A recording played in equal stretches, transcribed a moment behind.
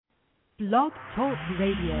Blog Talk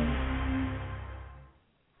Radio.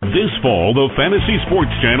 This fall, the Fantasy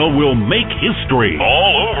Sports Channel will make history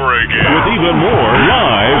all over again with even more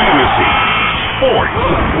live fantasy sports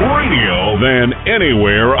radio than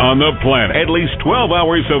anywhere on the planet. At least 12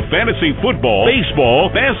 hours of fantasy football, baseball,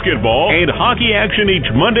 basketball, and hockey action each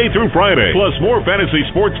Monday through Friday. Plus more fantasy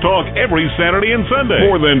sports talk every Saturday and Sunday.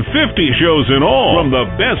 More than 50 shows in all from the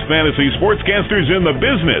best fantasy sportscasters in the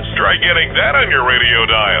business. Try getting that on your radio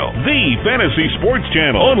dial. The Fantasy Sports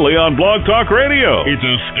Channel, only on Blog Talk Radio. It's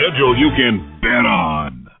a schedule you can bet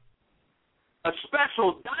on. A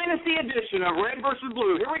special Dynasty edition of Red vs.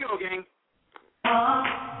 Blue. Here we go, gang. I'm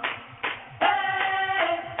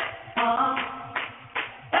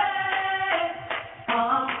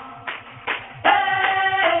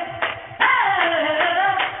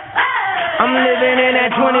living in that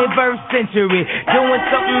 21st century, doing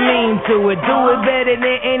something mean to it. Do it better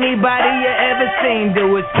than anybody you ever seen.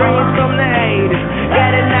 Do it, screams from the haters,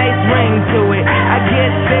 got a nice ring to it. I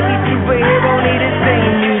guess every superhero need a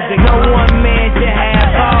theme music. No one man should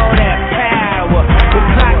have all that power. The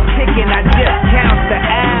clock's ticking, I just count the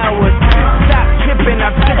hours. Stop tripping,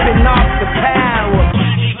 I'm tripping off the power.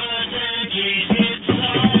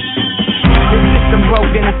 The system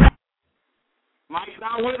broken. Mike's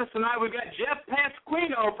not with us tonight. We've got Jeff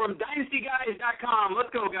Pasquino from DynastyGuys.com.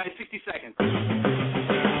 Let's go, guys. 60 seconds.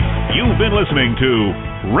 You've been listening to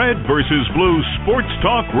Red vs. Blue Sports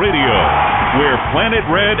Talk Radio, where Planet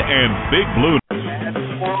Red and Big Blue.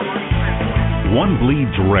 One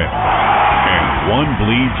bleeds red, and one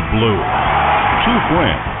bleeds blue. Two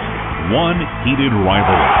friends, one heated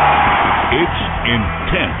rivalry. It's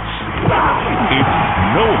intense. It's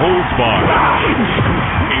no holds barred.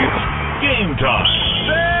 It's game time.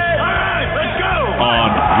 Hey, let's go! On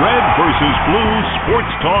Red vs. Blue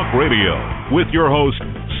Sports Talk Radio with your hosts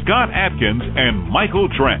Scott Atkins and Michael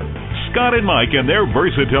Trent. Scott and Mike and their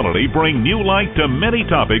versatility bring new light to many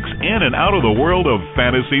topics in and out of the world of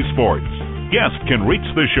fantasy sports. Guests can reach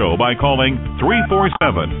the show by calling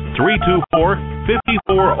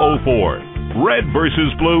 347-324-5404. Red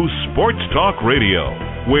vs. Blue Sports Talk Radio,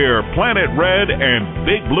 where Planet Red and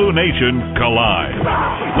Big Blue Nation collide.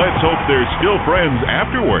 Let's hope they're still friends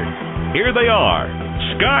afterward. Here they are,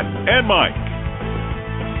 Scott and Mike.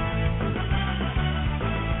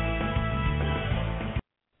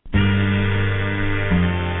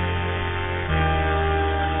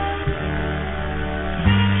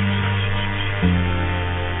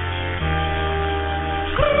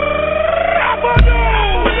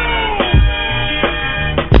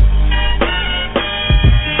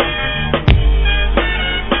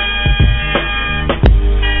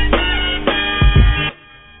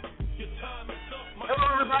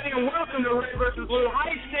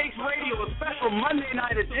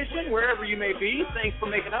 Thanks for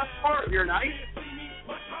making us part of your night.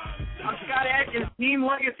 I'm Scott Atkins, team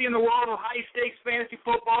legacy in the world of high-stakes fantasy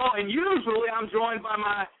football, and usually I'm joined by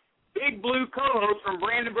my Big Blue co-host from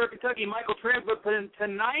Brandenburg, Kentucky, Michael Trent, but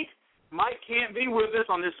tonight Mike can't be with us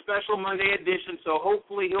on this special Monday edition, so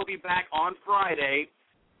hopefully he'll be back on Friday.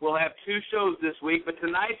 We'll have two shows this week, but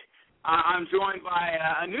tonight I'm joined by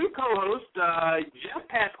a new co-host, Jeff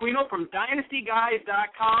Pasquino from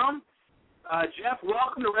DynastyGuys.com. Jeff,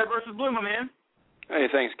 welcome to Red vs. Blue, my man. Hey,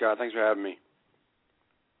 thanks, Scott. Thanks for having me.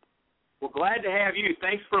 Well, glad to have you.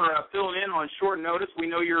 Thanks for filling in on short notice. We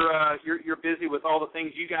know you're busy with all the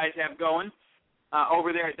things you guys have going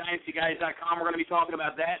over there at DynastyGuys.com. We're going to be talking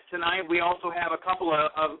about that tonight. We also have a couple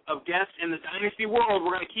of guests in the Dynasty world.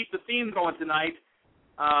 We're going to keep the theme going tonight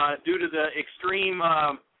due to the extreme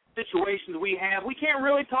situations we have. We can't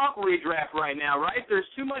really talk redraft right now, right? There's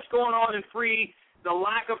too much going on in the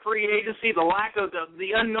lack of free agency, the lack of the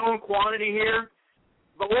unknown quantity here.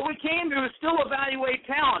 But what we can do is still evaluate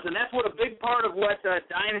talent, and that's what a big part of what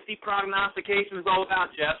Dynasty prognostication is all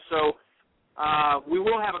about, Jeff. So we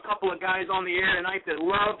will have a couple of guys on the air tonight that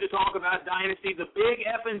love to talk about Dynasty. The Big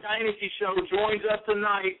Effin' Dynasty Show joins us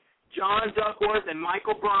tonight. John Duckworth and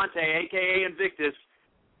Michael Bronte, a.k.a. Invictus,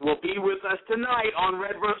 will be with us tonight on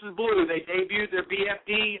Red vs. Blue. They debuted their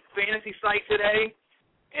BFD fantasy site today,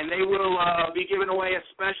 and they will be giving away a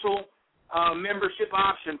special membership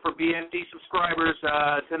option for BFD subscribers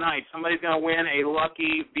tonight. Somebody's going to win a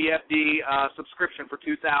lucky BFD subscription for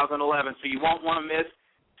 2011, so you won't want to miss.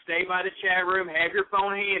 Stay by the chat room. Have your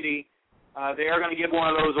phone handy. They are going to give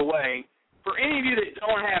one of those away. For any of you that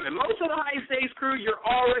don't have it, most of the high-stakes crew, you're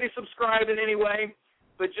already subscribed in any way,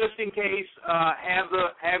 but just in case, have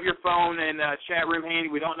your phone and chat room handy.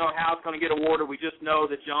 We don't know how it's going to get awarded. We just know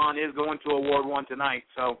that John is going to award one tonight.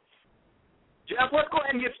 So, Jeff, let's go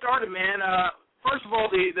ahead and get started, man. first of all,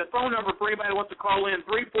 the phone number for anybody who wants to call in,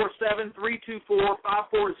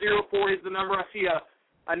 347-324-5404 is the number. I see a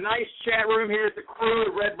nice chat room here at the Crew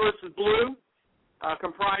at Red versus Blue,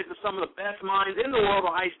 comprised of some of the best minds in the world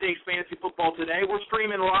of high-stakes fantasy football today. We're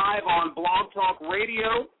streaming live on Blog Talk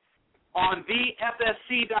Radio on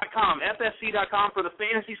thefsc.com, fsc.com for the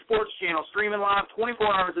Fantasy Sports Channel, streaming live 24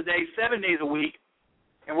 hours a day, 7 days a week.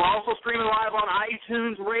 And we're also streaming live on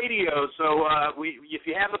iTunes Radio. So if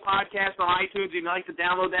you have the podcast on iTunes, you'd like to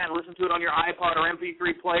download that and listen to it on your iPod or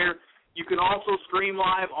MP3 player, you can also stream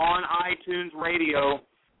live on iTunes Radio.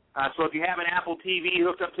 So if you have an Apple TV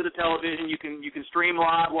hooked up to the television, you can stream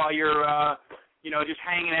live while you're just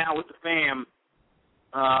hanging out with the fam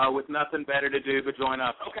with nothing better to do but join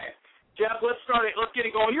us. Okay, Jeff, let's get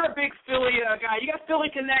it going. You're a big Philly guy. You got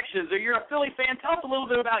Philly connections. Or you're a Philly fan. Tell us a little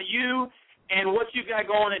bit about you and what you've got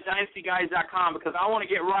going at DynastyGuys.com, because I want to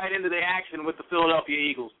get right into the action with the Philadelphia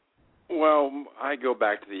Eagles. Well, I go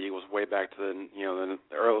back to the Eagles way back to the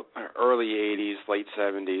early 80s, late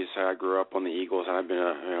 70s. I grew up on the Eagles, and I've been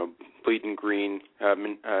a bleeding green,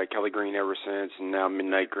 Kelly green ever since, and now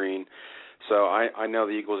midnight green. So I know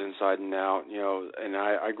the Eagles inside and out, and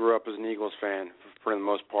I grew up as an Eagles fan for the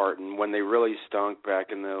most part. And when they really stunk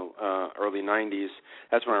back in the early 90s,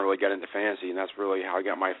 that's when I really got into fantasy, and that's really how I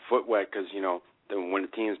got my foot wet because, when the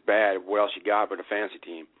team's bad, what else you got but a fantasy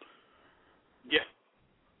team? Yeah.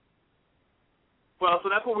 Well,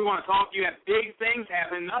 so that's what we want to talk to you. Have big things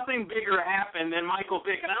happen. Nothing bigger happened than Michael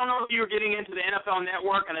Vick. And I don't know if you were getting into the NFL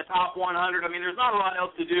Network and the top 100. I mean, there's not a lot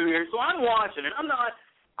else to do here. So I'm watching it. I'm not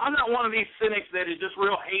one of these cynics that is just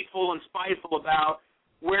real hateful and spiteful about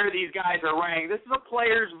where these guys are ranked. This is a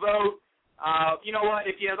player's vote. You know what?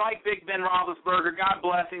 If you like Big Ben Roethlisberger, God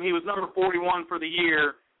bless him. He was number 41 for the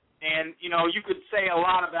year. And, you could say a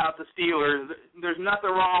lot about the Steelers. There's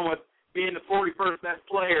nothing wrong with being the 41st best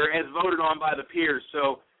player as voted on by the peers.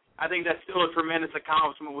 So I think that's still a tremendous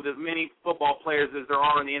accomplishment with as many football players as there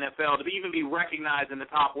are in the NFL. To even be recognized in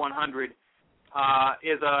the top 100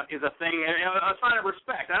 is a thing, a sign of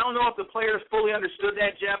respect. I don't know if the players fully understood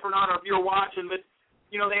that, Jeff, or not, or if you're watching, but,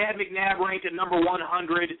 they had McNabb ranked at number 100.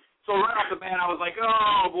 So right off the bat, I was like,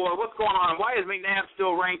 oh, boy, what's going on? Why is McNabb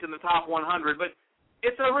still ranked in the top 100? But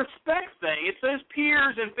it's a respect thing. It says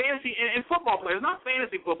peers and fantasy and football players, not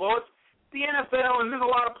fantasy football. It's the NFL, and there's a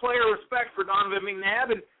lot of player respect for Donovan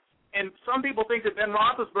McNabb, and some people think that Ben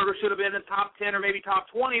Roethlisberger should have been in the top 10 or maybe top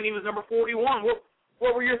 20, and he was number 41. What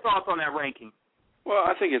were your thoughts on that ranking? Well,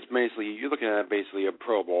 I think it's basically, you're looking at basically a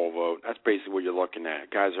Pro Bowl vote. That's basically what you're looking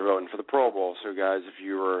at. Guys are voting for the Pro Bowl. So, guys, if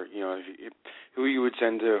you were, who you would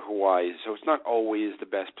send to Hawaii. So it's not always the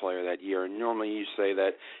best player that year. And normally you say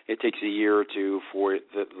that it takes a year or two for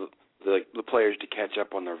the players to catch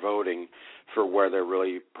up on their voting for where they're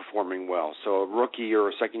really performing well. So a rookie or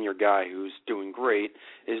a second-year guy who's doing great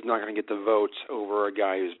is not going to get the votes over a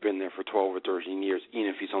guy who's been there for 12 or 13 years, even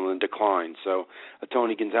if he's on the decline. So a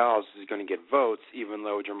Tony Gonzalez is going to get votes, even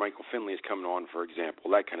though Jermichael Finley is coming on, for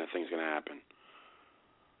example. That kind of thing is going to happen.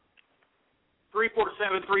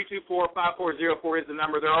 347-324-5404 is the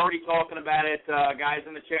number. They're already talking about it, guys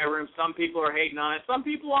in the chat room. Some people are hating on it. Some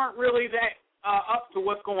people aren't really that up to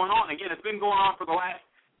what's going on. Again, it's been going on for the last,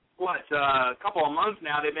 couple of months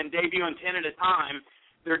now. They've been debuting 10 at a time.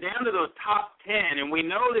 They're down to those top 10, and we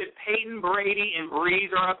know that Peyton, Brady, and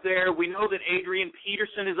Breeze are up there. We know that Adrian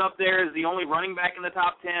Peterson is up there as the only running back in the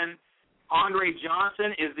top 10. Andre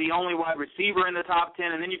Johnson is the only wide receiver in the top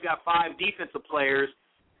 10, and then you've got 5 defensive players: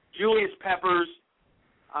 Julius Peppers,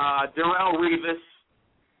 Darrelle Revis,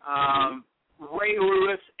 Ray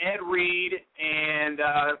Lewis, Ed Reed, and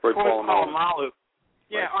Troy Polamalu.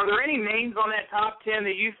 Yeah, are there any names on that top 10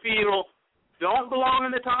 that you feel don't belong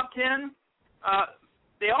in the top 10?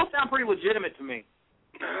 They all sound pretty legitimate to me.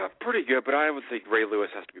 Pretty good, but I would think Ray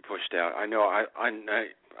Lewis has to be pushed out. I know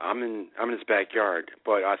I'm in his backyard,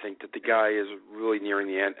 but I think that the guy is really nearing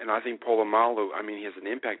the end. And I think Polamalu, he is an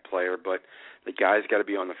impact player, but the guy's got to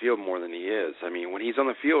be on the field more than he is. When he's on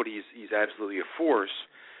the field, he's absolutely a force,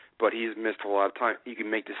 but he's missed a lot of time. You can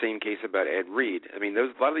make the same case about Ed Reed. A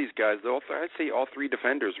lot of these guys, I'd say all 3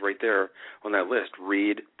 defenders right there on that list: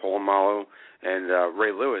 Reed, Polamalu, and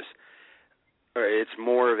Ray Lewis. It's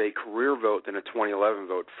more of a career vote than a 2011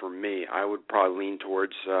 vote for me. I would probably lean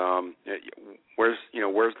towards where's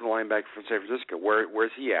the linebacker from San Francisco?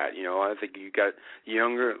 Where's he at? I think you got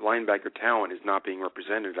younger linebacker talent is not being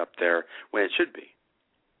represented up there when it should be.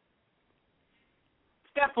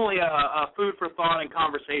 It's definitely a food for thought and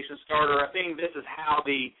conversation starter. I think this is how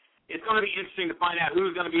it's going to be interesting to find out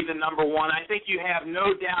who's going to be the number 1. I think you have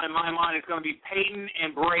no doubt in my mind it's going to be Peyton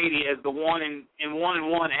and Brady as the 1 and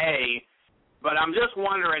 1A. But I'm just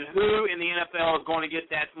wondering who in the NFL is going to get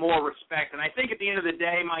that more respect. And I think at the end of the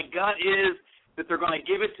day, my gut is that they're going to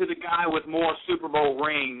give it to the guy with more Super Bowl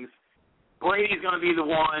rings. Brady's going to be the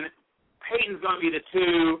one. Peyton's going to be the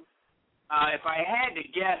two. If I had to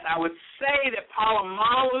guess, I would say that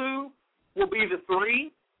Polamalu will be the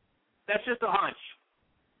three. That's just a hunch.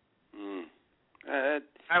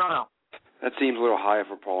 I don't know. That seems a little high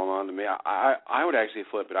for Polamalu to me. I would actually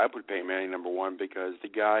flip it. I would put Peyton Manning number one because the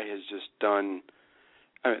guy has just done.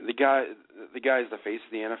 I mean, the guy is the face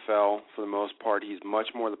of the NFL for the most part. He's much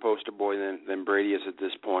more the poster boy than Brady is at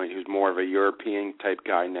this point, who's more of a European type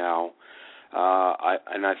guy now.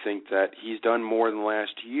 I think that he's done more than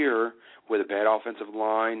last year with a bad offensive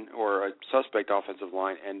line or a suspect offensive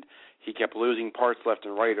line, and he kept losing parts left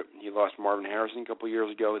and right. He lost Marvin Harrison a couple of years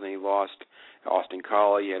ago, and then he lost Austin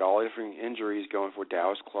Collie. He had all different injuries going for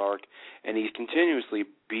Dallas Clark, and he continuously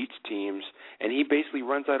beats teams, and he basically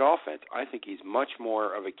runs that offense. I think he's much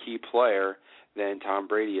more of a key player than Tom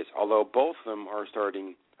Brady is, although both of them are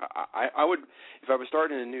starting. I would, if I was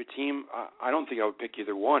starting a new team, I don't think I would pick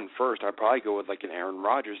either one first. I'd probably go with like an Aaron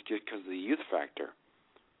Rodgers just because of the youth factor.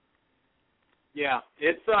 Yeah,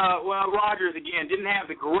 it's well, Rodgers again didn't have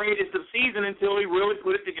the greatest of season until he really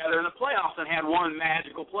put it together in the playoffs and had one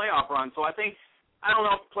magical playoff run. So I don't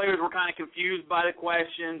know if players were kind of confused by the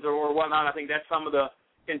questions or whatnot. I think that's some of the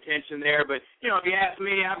contention there. But if you ask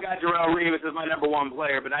me, I've got Darrelle Revis as my number one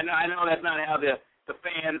player. But I know that's not how the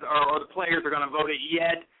fans or the players are going to vote it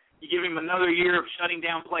yet. You give him another year of shutting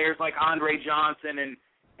down players like Andre Johnson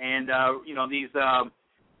and these.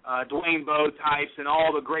 Dwayne Bowe types and all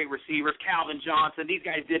the great receivers, Calvin Johnson. These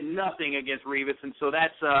guys did nothing against Revis, and so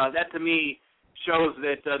that to me shows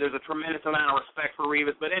that there's a tremendous amount of respect for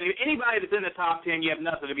Revis. But anybody that's in the top 10, you have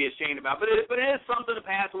nothing to be ashamed about. But it is something to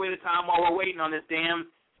pass away the time while we're waiting on this damn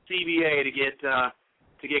CBA to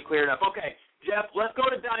get cleared up. Okay, Jeff, let's go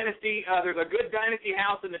to Dynasty. There's a good Dynasty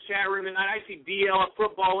house in the chat room tonight. I see BL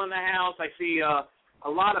football in the house. I see a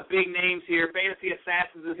lot of big names here. Fantasy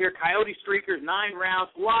Assassins is here. Coyote Streakers, 9 rounds.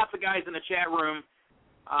 Lots of guys in the chat room.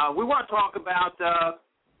 We want to talk about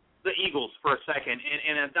the Eagles for a second.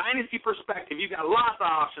 In a dynasty perspective, you've got lots of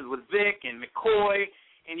options with Vic and McCoy,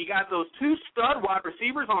 and you got those two stud wide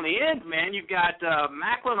receivers on the end, man. You've got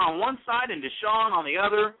Macklin on one side and Deshaun on the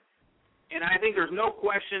other. And I think there's no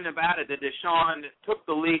question about it that Deshaun took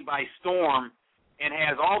the league by storm and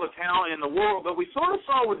has all the talent in the world. But we sort of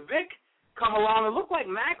saw with Vic come along. It looked like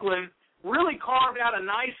Macklin really carved out a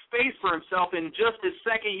nice space for himself in just his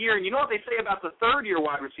second year. And you know what they say about the third-year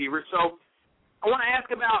wide receiver. So I want to ask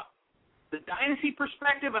about the dynasty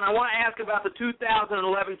perspective, and I want to ask about the 2011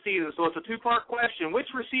 season. So it's a two-part question. Which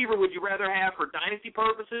receiver would you rather have for dynasty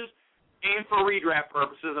purposes and for redraft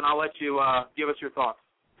purposes? And I'll let you give us your thoughts.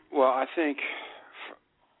 Well, I think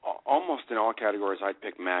almost in all categories I'd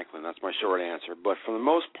pick Macklin. That's my short answer. But for the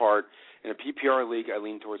most part, in a PPR league, I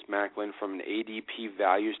lean towards Macklin. From an ADP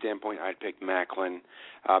value standpoint, I'd pick Macklin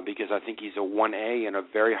because I think he's a 1A in a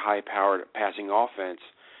very high-powered passing offense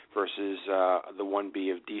versus the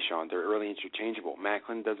 1B of Deshaun. They're early interchangeable.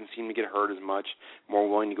 Macklin doesn't seem to get hurt as much, more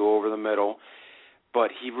willing to go over the middle.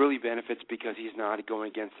 But he really benefits because he's not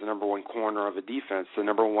going against the number one corner of a defense. The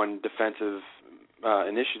number one defensive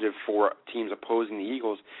initiative for teams opposing the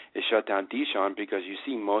Eagles is shut down Deshaun because you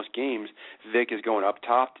see most games Vic is going up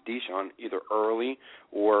top to Deshaun either early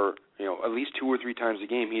or at least 2 or 3 times a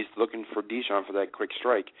game. He's looking for Deshaun for that quick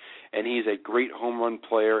strike, and he's a great home run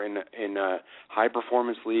player in high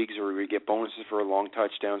performance leagues where we get bonuses for long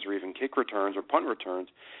touchdowns or even kick returns or punt returns.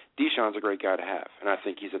 Deshaun's a great guy to have, and I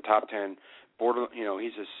think he's a top 10 border.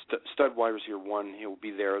 He's a stud wide receiver 1. He'll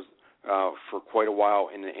be there for quite a while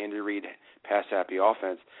in the Andy Reid pass-happy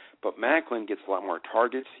offense. But Macklin gets a lot more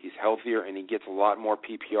targets, he's healthier, and he gets a lot more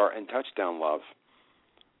PPR and touchdown love.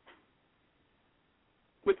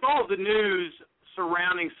 With all of the news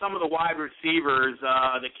surrounding some of the wide receivers,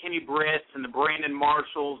 the Kenny Britts and the Brandon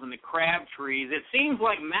Marshalls and the Crabtrees, it seems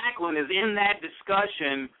like Macklin is in that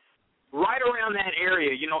discussion right around that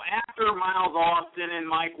area. After Miles Austin and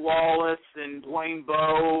Mike Wallace and Dwayne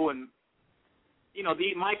Bowe and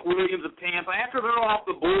the Mike Williams of Tampa, after they're off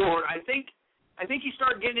the board, I think you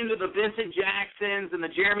start getting into the Vincent Jacksons and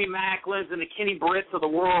the Jeremy Macklins and the Kenny Britts of the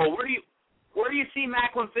world. Where do you see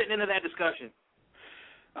Macklin fitting into that discussion?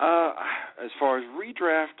 As far as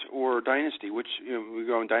redraft or dynasty, which we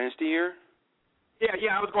going dynasty here?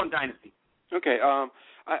 Yeah, I was going dynasty. Okay.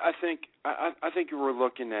 I think you were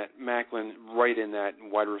looking at Macklin right in that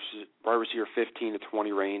wide receiver 15 to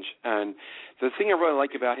 20 range. And the thing I really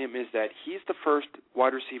like about him is that he's the first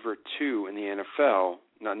wide receiver 2 in the NFL,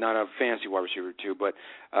 not a fantasy wide receiver 2, but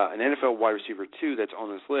an NFL wide receiver 2 that's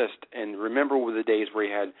on this list. And remember the days where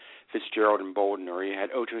he had Fitzgerald and Bolden, or he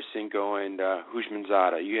had Ocho Cinco and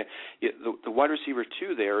Houshmandzadeh. The wide receiver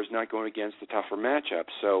 2 there is not going against the tougher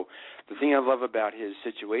matchups. So the thing I love about his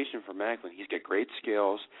situation for Macklin, he's got great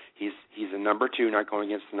skills. He's a number 2, not going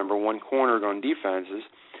against the number 1 corner on defenses.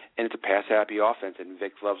 And it's a pass-happy offense, and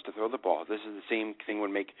Vic loves to throw the ball. This is the same thing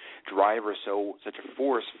would make Driver such a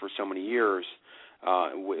force for so many years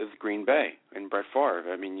with Green Bay and Brett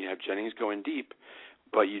Favre. I mean, you have Jennings going deep,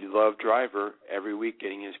 but you love Driver every week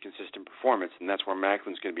getting his consistent performance, and that's where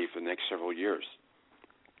Macklin's going to be for the next several years.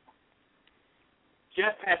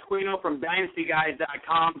 Jeff Pasquino from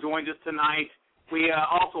DynastyGuys.com joins us tonight. We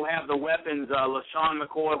also have the weapons, LaShawn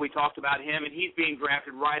McCoy. We talked about him, and he's being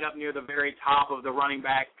drafted right up near the very top of the running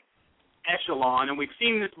back echelon. And we've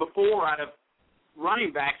seen this before out of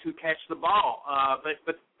running backs who catch the ball.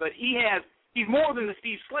 But he's more than the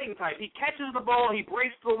Steve Slayton type. He catches the ball. He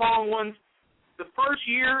breaks the long ones. The first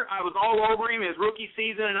year, I was all over him his rookie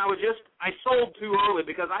season, and I sold too early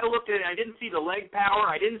because I looked at it. I didn't see the leg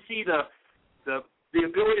power. I didn't see the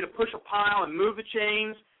ability to push a pile and move the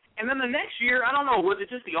chains. And then the next year, I don't know, was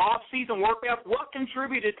it just the off-season workouts? What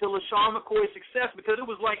contributed to LaShawn McCoy's success? Because it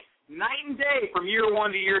was like night and day from year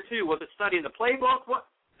 1 to year 2. Was it studying the playbook? What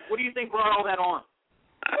do you think brought all that on?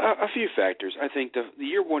 A few factors. I think the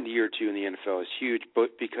year 1 to year 2 in the NFL is huge,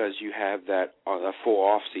 but because you have that a full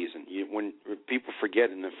off-season. When people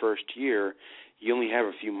forget in the first year, you only have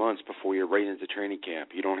a few months before you're right into training camp.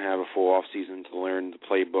 You don't have a full off-season to learn the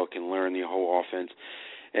playbook and learn the whole offense.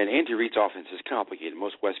 And Andy Reid's offense is complicated.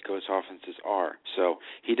 Most West Coast offenses are. So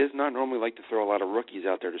he does not normally like to throw a lot of rookies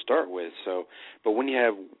out there to start with. But when you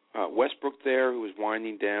have Westbrook there, who was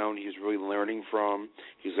winding down, he was really learning from.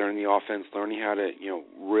 He was learning the offense, learning how to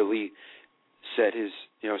really set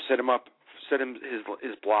him up. Set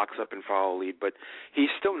his blocks up and follow lead, but he's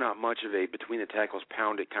still not much of a between the tackles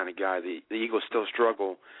pound it kind of guy. The Eagles still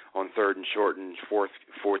struggle on third and short and fourth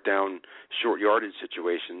down short yardage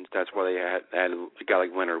situations. That's why they had a guy like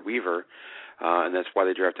Leonard Weaver, and that's why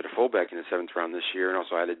they drafted a fullback in the 7th round this year, and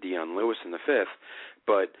also added Dion Lewis in the 5th.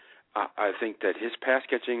 But I think that his pass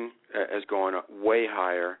catching has gone up way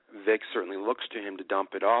higher. Vic certainly looks to him to dump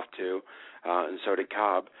it off to, and so did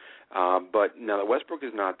Cobb. But now that Westbrook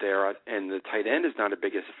is not there, and the tight end is not a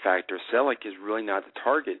biggest factor, Selleck is really not the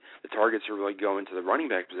target. The targets are really going to the running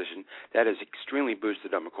back position. That has extremely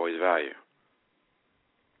boosted up McCoy's value.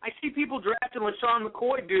 I see people drafting LaShawn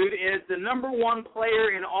McCoy, dude, as the number 1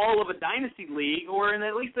 player in all of a dynasty league, or in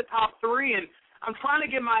at least the top 3, and I'm trying to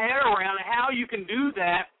get my head around how you can do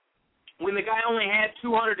that when the guy only had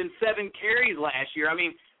 207 carries last year. I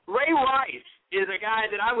mean, Ray Rice is a guy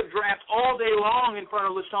that I would draft all day long in front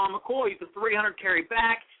of LaShawn McCoy. He's a 300-carry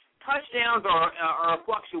back. Touchdowns are a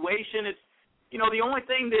fluctuation. It's, the only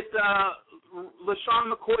thing that LaShawn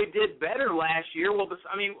McCoy did better last year,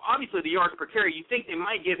 obviously the yards per carry, you think they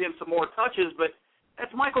might give him some more touches, but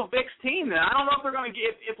that's Michael Vick's team now. I don't know if they're going to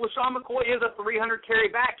give, if LaShawn McCoy is a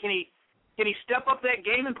 300-carry back, can he step up that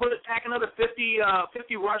game and tack another 50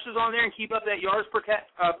 rushes on there and keep up that yards per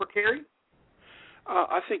carry?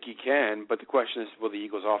 I think he can, but the question is, will the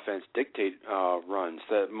Eagles' offense dictate runs?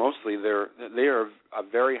 Mostly, they are a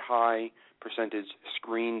very high percentage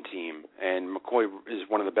screen team, and McCoy is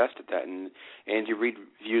one of the best at that. And Andy Reid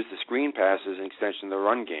views the screen pass as an extension of the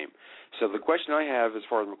run game. So the question I have as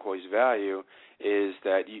far as McCoy's value is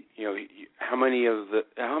that how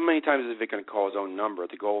many times is Vic going to call his own number at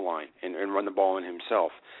the goal line and run the ball in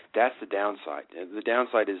himself? That's the downside. The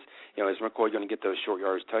downside is is McCoy going to get those short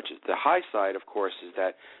yardage touches? The high side, of course, is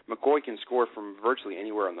that McCoy can score from virtually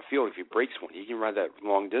anywhere on the field if he breaks one. He can run that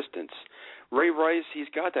long distance. Ray Rice, he's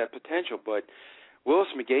got that potential, but Willis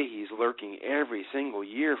McGahee's lurking every single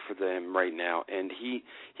year for them right now, and he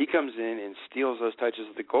comes in and steals those touches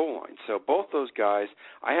at the goal line. So both those guys,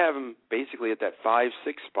 I have them basically at that 5-6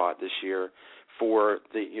 spot this year for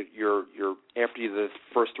your after the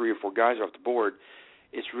first 3 or 4 guys off the board.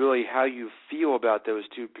 It's really how you feel about those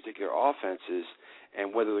two particular offenses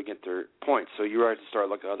and whether they get their points. So you have to start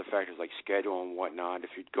looking at other factors like schedule and whatnot if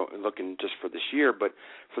you're looking just for this year. But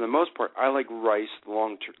for the most part, I like Rice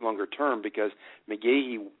longer term because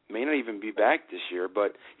McGahee may not even be back this year,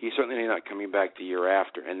 but he's certainly not coming back the year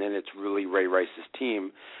after. And then it's really Ray Rice's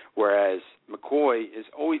team, whereas McCoy is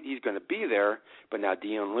he's going to be there, but now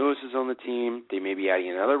Dion Lewis is on the team. They may be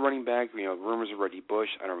adding another running back. Rumors of Reggie Bush.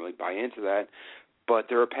 I don't really buy into that. But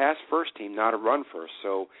they're a pass-first team, not a run-first.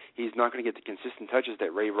 So he's not going to get the consistent touches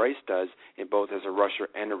that Ray Rice does in both as a rusher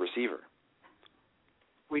and a receiver.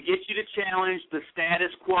 We get you to challenge the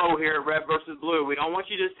status quo here at Red versus Blue. We don't want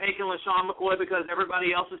you just taking LaShawn McCoy because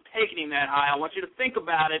everybody else is taking him that high. I want you to think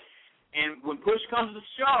about it. And when push comes to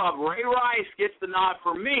shove, Ray Rice gets the nod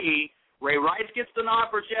for me. Ray Rice gets the nod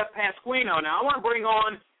for Jeff Pasquino. Now, I want to bring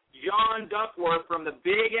on John Duckworth from the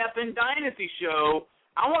Big Effin' Dynasty Show.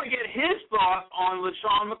 I want to get his thoughts on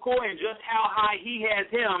LaShawn McCoy and just how high he has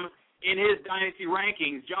him in his Dynasty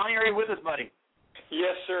rankings. Johnny, are you with us, buddy?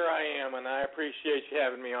 Yes, sir, I am, and I appreciate you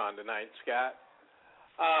having me on tonight, Scott.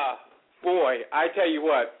 Boy, I tell you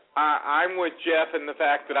what, I'm with Jeff in the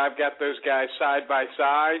fact that I've got those guys side by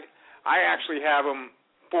side. I actually have them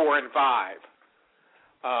 4 and 5.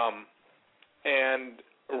 And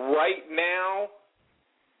right now,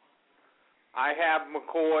 I have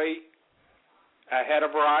McCoy ahead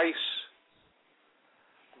of Rice,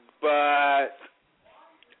 but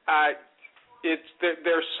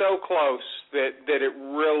they're so close that it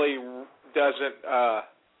really doesn't. I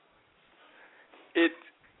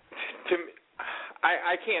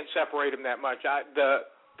can't separate them that much.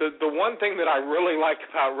 The one thing that I really like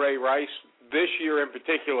about Ray Rice this year in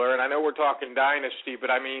particular, and I know we're talking Dynasty,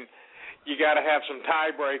 but I mean, you got to have some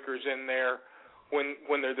tiebreakers in there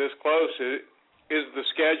when they're this close. Is the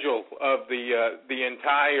schedule of the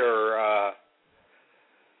entire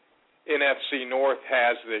NFC North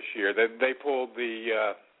has this year. They pulled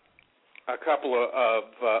a couple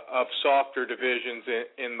of softer divisions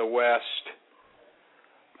in the West,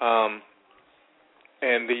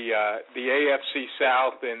 and the AFC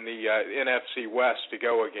South and the NFC West to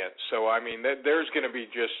go against. So I mean, there's going to be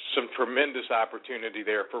just some tremendous opportunity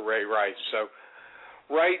there for Ray Rice. So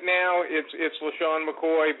right now it's LaShawn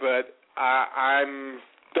McCoy, but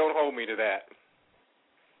don't hold me to that.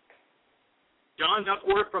 John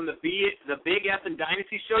Duckworth from the Big Effin'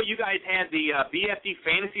 Dynasty Show. You guys had the BFD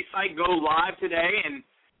Fantasy site go live today, and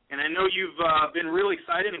I know you've been really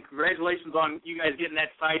excited, and congratulations on you guys getting that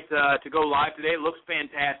site to go live today. It looks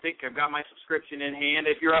fantastic. I've got my subscription in hand.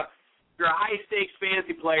 If you're a high-stakes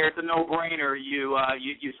fantasy player, it's a no-brainer. You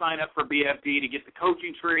sign up for BFD to get the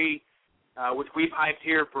coaching tree, which we've hyped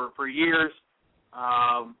here for years.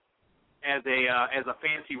 As a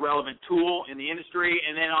fantasy relevant tool in the industry,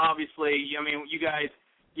 and then obviously, I mean, you guys,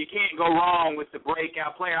 you can't go wrong with the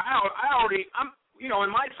breakout player. I'm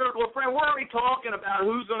in my circle of friends, we're already talking about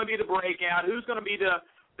who's going to be the breakout, who's going to be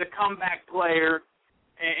the comeback player.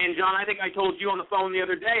 And John, I think I told you on the phone the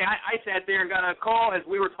other day, I sat there and got a call as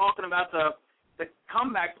we were talking about the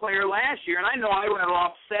comeback player last year, and I know I rattled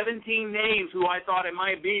off 17 names who I thought it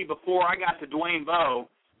might be before I got to Dwayne Bowe,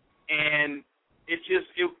 and it's just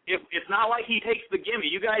it's not like he takes the gimme.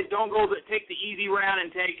 You guys don't take the easy route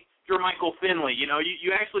and take Jermichael Finley. You know,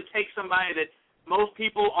 you actually take somebody that most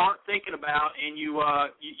people aren't thinking about, and you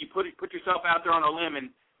put yourself out there on a limb, and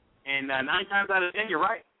 9 times out of 10 you're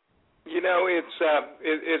right. You know,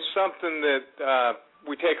 it's something that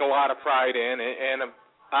we take a lot of pride in, and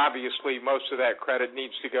obviously most of that credit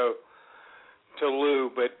needs to go to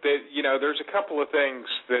Lou. But there's a couple of things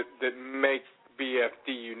that make BFD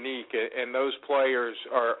unique, and those players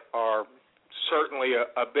are certainly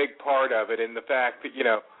a big part of it, in the fact that,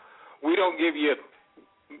 we don't give you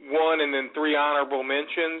 1 and then 3 honorable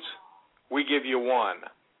mentions. We give you 1.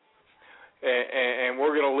 And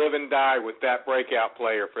we're going to live and die with that breakout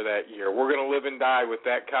player for that year. We're going to live and die with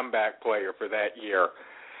that comeback player for that year.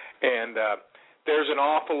 And there's an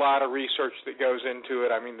awful lot of research that goes into it.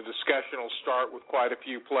 I mean, the discussion will start with quite a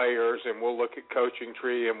few players, and we'll look at coaching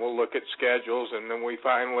tree, and we'll look at schedules, and then we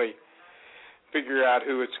finally figure out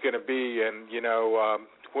who it's going to be. And,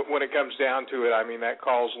 when it comes down to it, I mean, that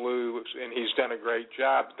calls Lou, and he's done a great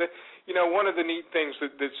job. One of the neat things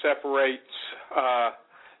that separates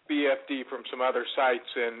BFD from some other sites,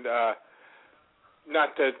 and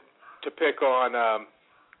not to pick on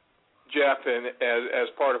Jeff and as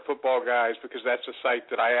part of Football Guys, because that's a site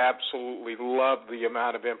that I absolutely love the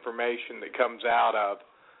amount of information that comes out of.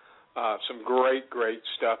 Some great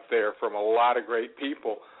stuff there from a lot of great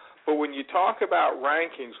people. But when you talk about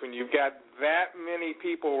rankings, when you've got that many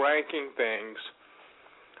people ranking things,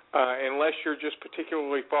 unless you're just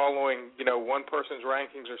particularly following, one person's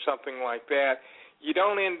rankings or something like that, you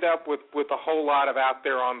don't end up with a whole lot of out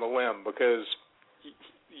there on the limb, because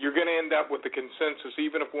you're going to end up with the consensus.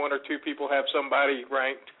 Even if 1 or 2 people have somebody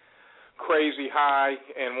ranked crazy high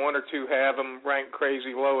and 1 or 2 have them ranked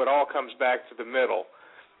crazy low, it all comes back to the middle.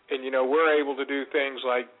 And, we're able to do things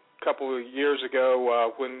like a couple of years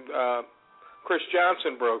ago when Chris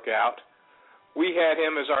Johnson broke out, we had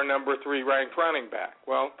him as our number 3 ranked running back.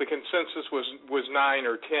 Well, the consensus was 9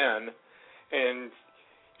 or 10. And,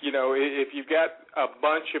 if you've got a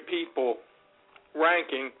bunch of people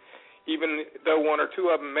ranking, even though one or two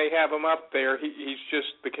of them may have him up there, he's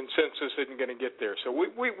just, the consensus isn't going to get there. So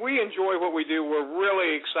we enjoy what we do. We're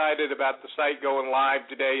really excited about the site going live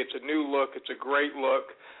today. It's a new look. It's a great look.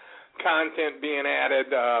 Content being added.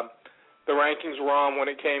 The rankings were on when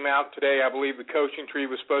it came out today. I believe the coaching tree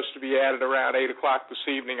was supposed to be added around 8 o'clock this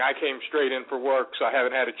evening. I came straight in for work, so I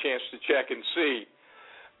haven't had a chance to check and see.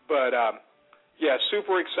 But, yeah,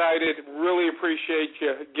 super excited. Really appreciate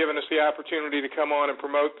you giving us the opportunity to come on and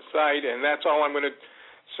promote the site, and that's all I'm going to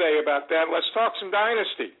say about that. Let's talk some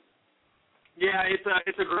Dynasty. Yeah,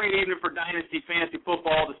 it's a great evening for Dynasty fantasy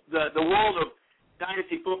football. The world of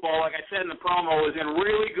Dynasty football, like I said in the promo, is in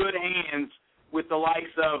really good hands with the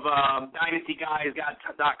likes of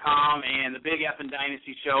DynastyGuys.com and the Big F and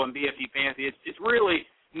Dynasty Show and BFE Fantasy. It's really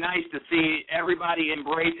nice to see everybody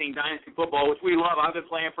embracing Dynasty football, which we love. I've been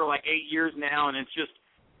playing for like 8 years now, and it's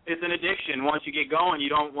an addiction. Once you get going, you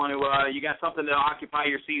don't want to. You got something to occupy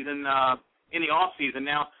your season in the off season.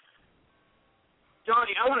 Now,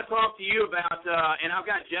 Johnny, I want to talk to you about, and I've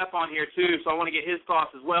got Jeff on here too, so I want to get his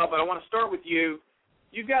thoughts as well. But I want to start with you.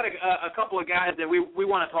 You've got a couple of guys that we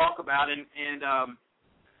want to talk about, and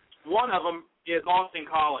one of them is Austin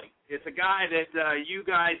Collie. It's a guy that you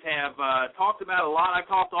guys have talked about a lot.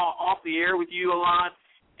 I've talked off the air with you a lot.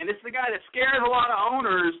 And this is a guy that scares a lot of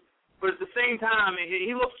owners, but at the same time,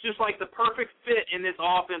 he looks just like the perfect fit in this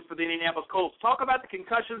offense for the Indianapolis Colts. Talk about the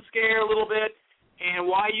concussion scare a little bit and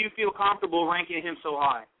why you feel comfortable ranking him so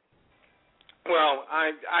high. Well,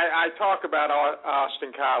 I talk about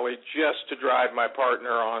Austin Collie just to drive my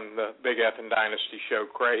partner on the Big F and Dynasty Show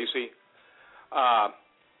crazy.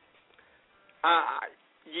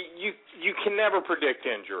 You can never predict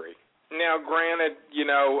injury. Now, granted,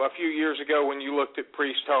 a few years ago when you looked at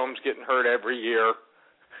Priest Holmes getting hurt every year,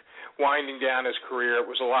 winding down his career, it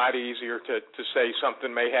was a lot easier to say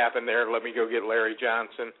something may happen there. Let me go get Larry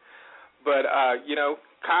Johnson. But,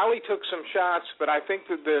 Collie took some shots, but I think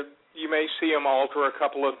that you may see him alter a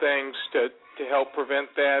couple of things to help prevent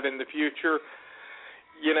that in the future.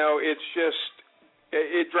 It's just,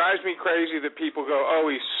 it drives me crazy that people go, oh,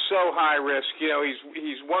 he's so high risk.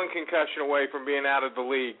 He's one concussion away from being out of the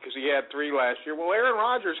league because he had 3 last year. Well, Aaron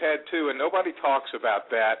Rodgers had 2, and nobody talks about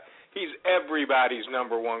that. He's everybody's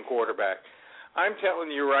number 1 quarterback. I'm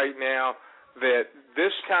telling you right now that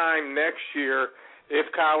this time next year, if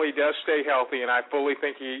Collie does stay healthy, and I fully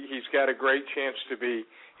think he's got a great chance to be,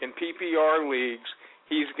 in PPR leagues,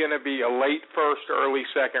 he's going to be a late first, early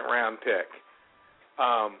second round pick.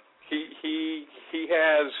 He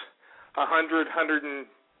has 100, 110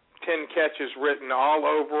 catches written all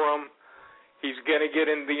over him. He's going to get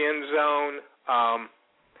in the end zone.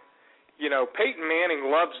 Peyton Manning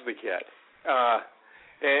loves the kid.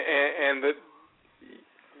 And the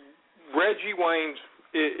Reggie Wayne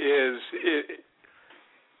is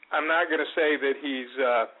I'm not going to say that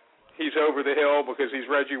he's over the hill because he's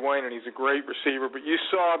Reggie Wayne and he's a great receiver, but you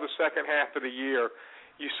saw the second half of the year,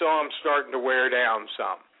 you saw him starting to wear down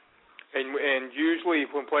some. And usually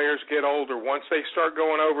when players get older, once they start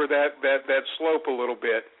going over that slope a little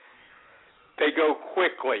bit, they go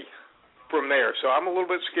quickly from there. So I'm a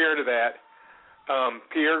little bit scared of that.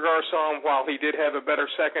 Pierre Garçon, while he did have a better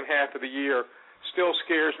second half of the year, still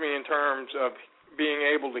scares me in terms of being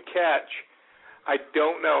able to catch. I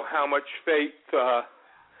don't know how much faith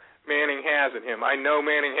Manning has in him. I know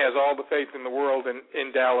Manning has all the faith in the world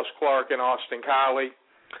in Dallas Clark and Austin Collie.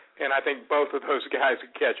 And I think both of those guys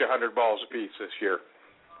could catch 100 balls apiece this year.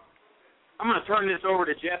 I'm going to turn this over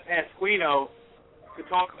to Jeff Pasquino to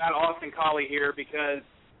talk about Austin Collie here because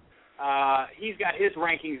he's got his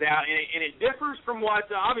rankings out, and it differs from what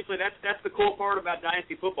obviously that's the cool part about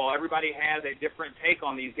Dynasty football. Everybody has a different take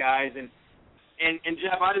on these guys, and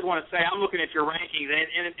Jeff, I just want to say I'm looking at your rankings,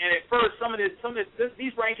 and at first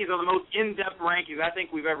these rankings are the most in-depth rankings I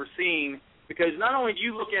think we've ever seen because not only do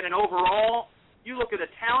you look at an overall. You look at a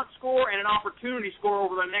talent score and an opportunity score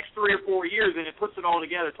over the next 3 or 4 years, and it puts it all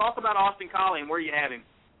together. Talk about Austin Collie and where you have him.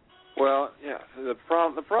 Well, yeah, the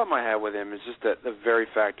problem I have with him is just that the very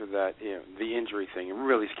factor that the injury thing it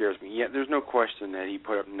really scares me. Yeah, there's no question that he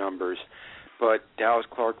put up numbers, but Dallas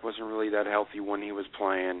Clark wasn't really that healthy when he was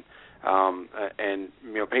playing, and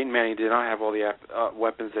Peyton Manning did not have all the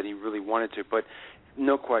weapons that he really wanted to. But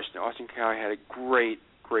no question, Austin Collie had a great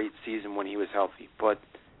season when he was healthy, but.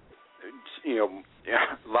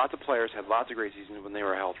 Lots of players had lots of great seasons when they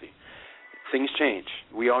were healthy. Things change.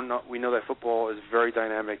 We know that football is very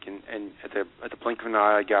dynamic, and at the blink of an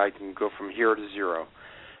eye, a guy can go from 0 to 0,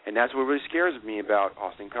 and that's what really scares me about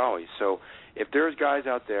Austin Collie. So, if there's guys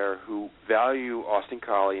out there who value Austin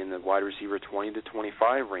Collie in the wide receiver 20 to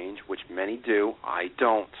 25 range, which many do, I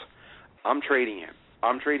don't. I'm trading him.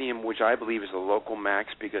 I'm trading him, which I believe is the local max,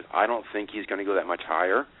 because I don't think he's going to go that much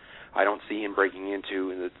higher. I don't see him breaking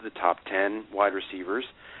into the top 10 wide receivers.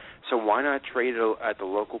 So why not trade it at the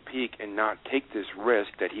local peak and not take this risk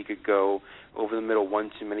that he could go over the middle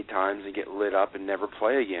one too many times and get lit up and never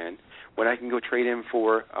play again, when I can go trade him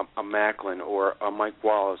for a Macklin or a Mike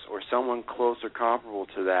Wallace or someone close or comparable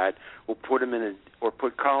to that, or put him in or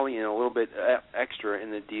put Collie in a little bit extra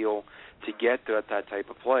in the deal to get that type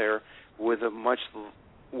of player with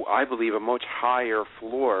I believe, a much higher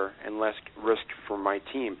floor and less risk for my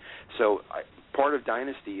team. So part of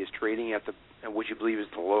Dynasty is trading at what you believe is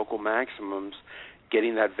the local maximums,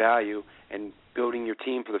 getting that value, and building your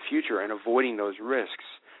team for the future and avoiding those risks.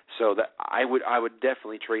 So that I would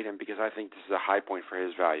definitely trade him, because I think this is a high point for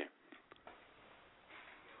his value.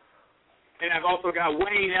 And I've also got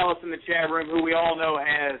Wayne Ellis in the chat room, who we all know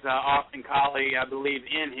has Austin Collie, I believe,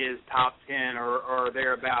 in his top 10 or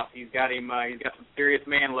thereabouts. He's got some serious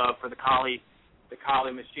man love for the Collie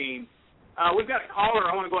machine. We've got a caller.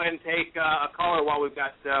 I want to go ahead and take a caller while we've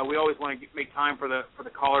got. We always want to make time for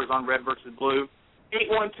the callers on Red versus Blue.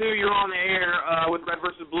 812, you're on the air with Red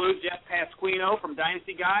versus Blue. Jeff Pasquino from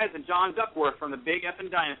Dynasty Guys and John Duckworth from the Big Effin'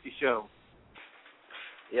 Dynasty Show.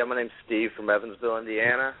 Yeah, my name's Steve from Evansville,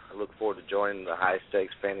 Indiana. I look forward to joining the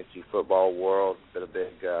high-stakes fantasy football world. Been a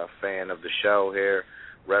big fan of the show here.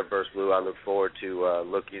 Red vs. Blue, I look forward to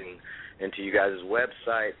looking into you guys'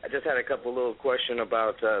 website. I just had a couple little questions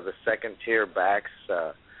about the second-tier backs.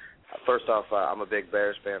 First off, I'm a big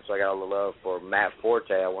Bears fan, so I got a little love for Matt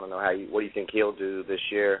Forte. I want to know what do you think he'll do this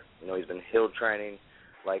year. You know, he's been hill training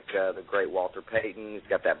like the great Walter Payton. He's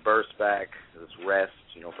got that burst back, this rest,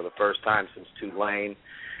 for the first time since Tulane.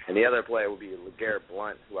 And the other player would be LeGarrette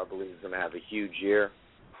Blount, who I believe is going to have a huge year.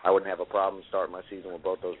 I wouldn't have a problem starting my season with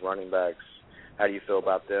both those running backs. How do you feel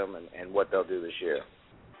about them and what they'll do this year?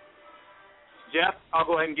 Jeff, I'll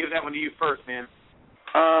go ahead and give that one to you first, man.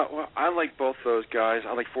 Well, I like both those guys.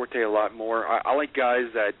 I like Forte a lot more. I like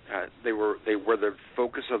guys that they were the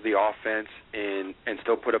focus of the offense and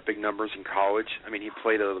still put up big numbers in college. I mean, he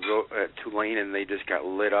played at Tulane and they just got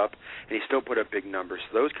lit up, and he still put up big numbers.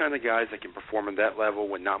 So those kind of guys that can perform at that level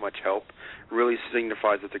with not much help really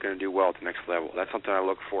signifies that they're going to do well at the next level. That's something I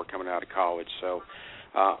look for coming out of college. So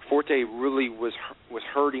Forte really was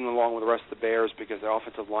hurting along with the rest of the Bears because the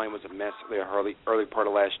offensive line was a mess the early part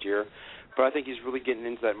of last year. But I think he's really getting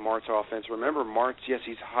into that Martz offense. Remember, Martz, yes,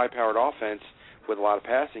 he's a high-powered offense with a lot of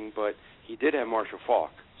passing, but he did have Marshall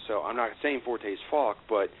Faulk. So I'm not saying Forte's Faulk,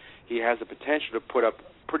 but he has the potential to put up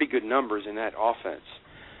pretty good numbers in that offense.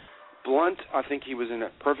 Blount, I think he was in a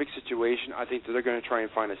perfect situation. I think that they're going to try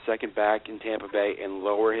and find a second back in Tampa Bay and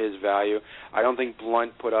lower his value. I don't think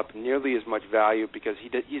Blount put up nearly as much value because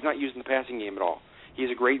he's not using the passing game at all. He's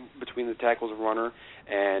a great between the tackles runner,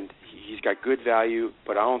 and he's got good value,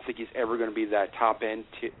 but I don't think he's ever going to be that top-end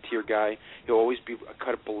tier guy. He'll always be a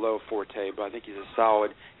cut below Forte, but I think he's a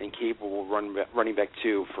solid and capable running back,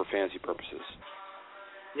 too, for fantasy purposes.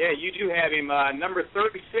 Yeah, you do have him number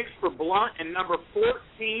 36 for Blount and number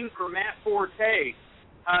 14 for Matt Forte.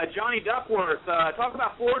 Johnny Duckworth, talk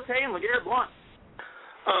about Forte and LeGarrette Blount.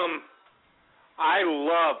 I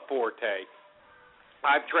love Forte.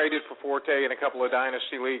 I've traded for Forte in a couple of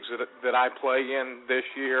dynasty leagues that I play in this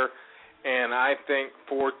year, and I think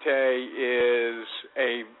Forte is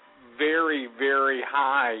a very, very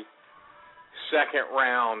high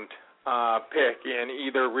second-round pick in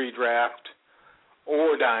either redraft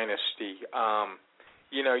or dynasty.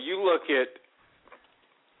 You look at,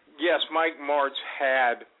 yes, Mike Martz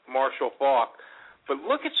had Marshall Faulk, but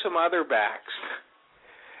look at some other backs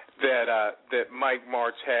that Mike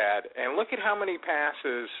Martz had, and look at how many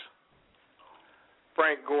passes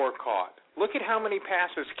Frank Gore caught. Look at how many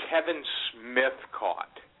passes Kevin Smith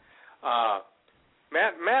caught.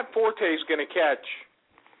 Matt Forte is going to catch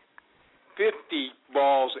 50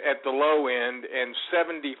 balls at the low end and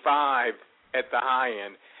 75 at the high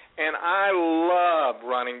end. And I love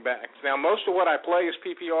running backs. Now, most of what I play is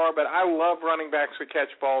PPR, but I love running backs that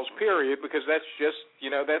catch balls, period, because that's just,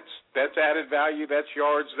 that's added value, that's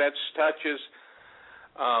yards, that's touches.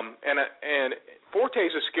 And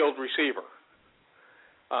Forte's a skilled receiver.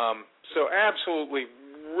 So absolutely,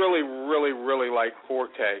 really, really, really like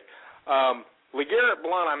Forte. LeGarrette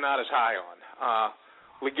Blount I'm not as high on.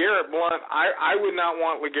 LeGarrette Blount, I would not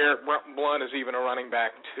want LeGarrette Blount as even a running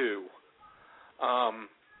back, too.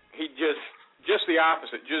 He just the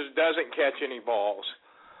opposite, just doesn't catch any balls.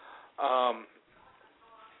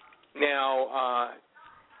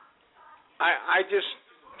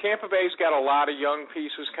 Tampa Bay's got a lot of young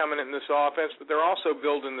pieces coming in this offense, but they're also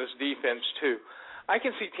building this defense too. I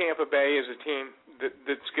can see Tampa Bay as a team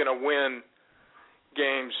that's going to win,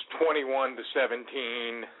 games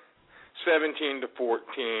 21-17,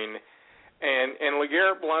 17-14. And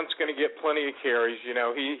LeGarrette Blount's going to get plenty of carries. You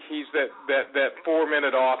know, he's that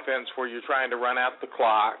 4-minute offense where you're trying to run out the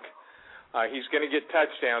clock. He's going to get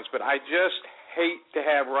touchdowns, but I just hate to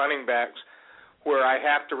have running backs where I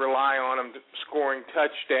have to rely on them scoring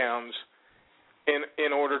touchdowns in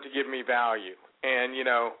order to give me value. And, you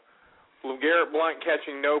know, LeGarrette Blount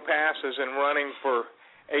catching no passes and running for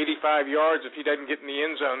 85 yards, if he doesn't get in the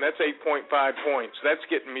end zone, that's 8.5 points. That's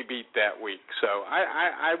getting me beat that week. So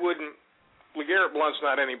I wouldn't. LeGarrette Blount's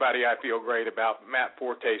not anybody I feel great about. Matt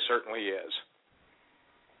Forte certainly is.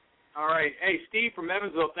 All right. Hey, Steve from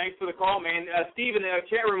Evansville, thanks for the call, man. Steve in the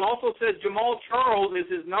chat room also says Jamal Charles is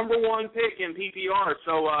his number one pick in PPR.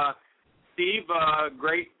 So, Steve,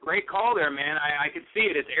 great call there, man. I could see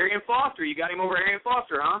it. It's Arian Foster. You got him over Arian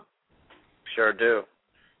Foster, huh? Sure do.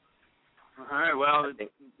 All right. Well,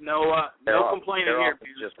 no complaining here.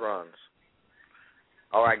 Just runs.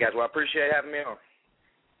 All right, guys. Well, I appreciate having me on.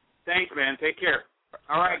 Thanks, man. Take care.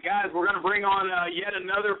 All right, guys, we're going to bring on yet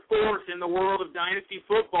another force in the world of Dynasty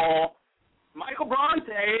football. Michael Bronte,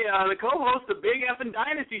 the co-host of Big F and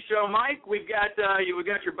Dynasty Show. Mike, we've got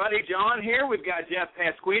your buddy John here. We've got Jeff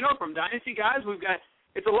Pasquino from Dynasty Guys.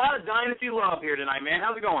 It's a lot of Dynasty love here tonight, man.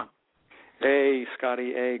 How's it going? Hey,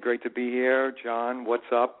 Scotty. Hey, great to be here. John, what's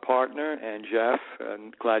up, partner? And Jeff,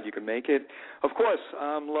 I'm glad you could make it. Of course,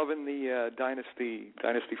 I'm loving the Dynasty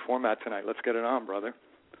format tonight. Let's get it on, brother.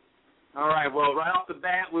 All right, well, right off the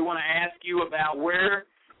bat, we want to ask you about where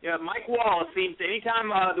Mike Wallace seems to,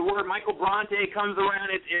 anytime the word Michael Bronte comes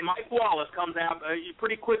around, Mike Wallace comes out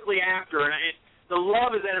pretty quickly after, and the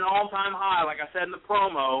love is at an all-time high, like I said in the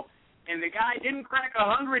promo, and the guy didn't crack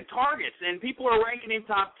 100 targets, and people are ranking him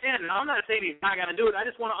top 10, and I'm not saying he's not going to do it. I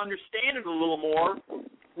just want to understand it a little more.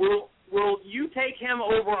 Will you take him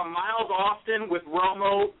over a Miles Austin with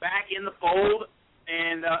Romo back in the fold,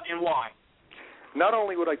 and why? Not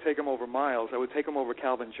only would I take him over Miles, I would take him over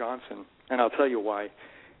Calvin Johnson, and I'll tell you why.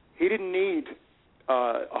 He didn't need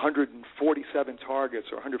 147 targets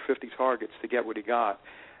or 150 targets to get what he got,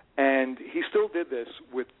 and he still did this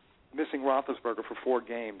with missing Roethlisberger for 4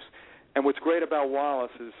 games. And what's great about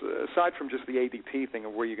Wallace is, aside from just the ADP thing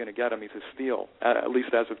of where you're going to get him, he's a steal, at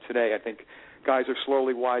least as of today. I think guys are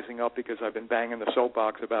slowly wising up because I've been banging the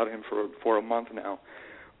soapbox about him for a month now.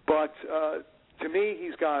 But to me,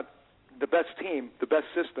 he's got the best team, the best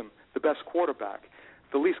system, the best quarterback,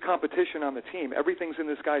 the least competition on the team. Everything's in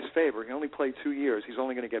this guy's favor. He only played 2 years. He's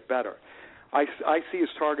only going to get better. I see his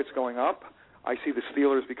targets going up. I see the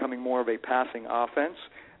Steelers becoming more of a passing offense.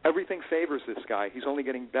 Everything favors this guy. He's only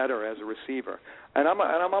getting better as a receiver. And I'm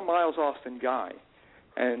a Miles Austin guy.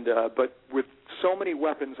 And but with so many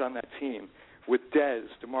weapons on that team, with Dez,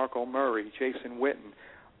 DeMarco Murray, Jason Witten,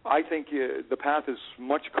 I think the path is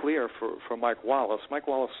much clearer for Mike Wallace. Mike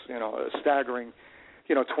Wallace, a staggering,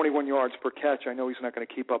 21 yards per catch. I know he's not going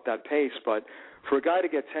to keep up that pace, but for a guy to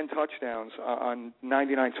get 10 touchdowns on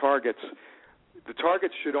 99 targets, the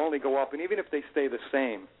targets should only go up. And even if they stay the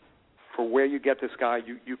same, for where you get this guy,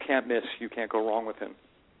 you can't miss. You can't go wrong with him.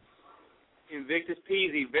 Invictus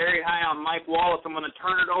Peasy, very high on Mike Wallace. I'm going to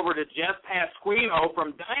turn it over to Jeff Pasquino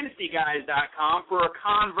from DynastyGuys.com for a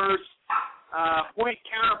converse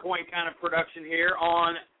point-counterpoint kind of production here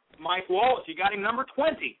on Mike Wallace. You got him number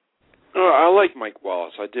 20. I like Mike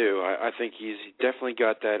Wallace. I do. I think he's definitely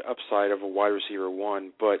got that upside of a wide receiver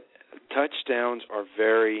 1, but touchdowns are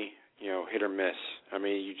very, hit or miss. I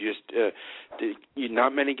mean,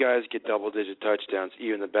 not many guys get double-digit touchdowns,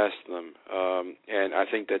 even the best of them. And I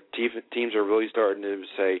think that teams are really starting to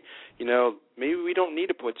say, maybe we don't need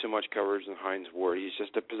to put too much coverage in Hines Ward. He's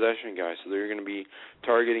just a possession guy, so they're going to be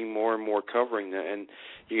targeting more and more covering that. And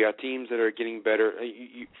you got teams that are getting better.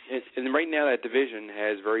 And right now that division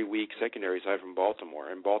has very weak secondary aside from Baltimore,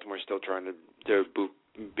 and Baltimore's still trying to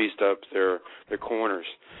beast up their corners.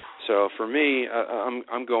 So for me,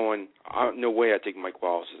 I'm going. No way I take Mike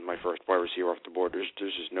Wallace as my first wide receiver off the board. There's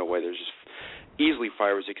just no way. There's just easily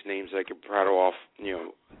 5 or 6 names that I could prattle off.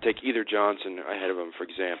 Take either Johnson ahead of him, for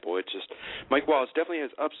example. It's just Mike Wallace definitely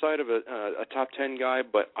has upside of a top 10 guy,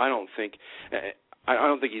 but I don't think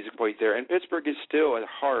he's quite there. And Pittsburgh is still at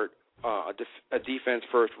heart a defense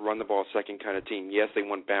first, run the ball second kind of team. Yes, they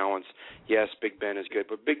want balance. Yes, Big Ben is good,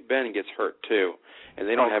 but Big Ben gets hurt too, and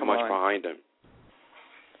they don't have much behind him.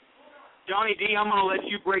 Johnny D, I'm going to let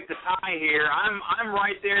you break the tie here. I'm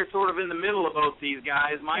right there, sort of in the middle of both these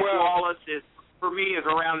guys. Mike Wallace is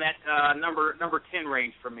around that number 10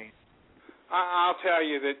 range for me. I'll tell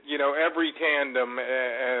you that every tandem,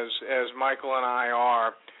 as Michael and I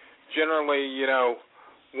are, generally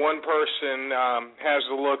one person has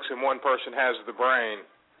the looks and one person has the brain,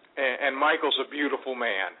 and Michael's a beautiful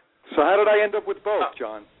man. So how did I end up with both,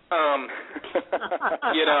 John?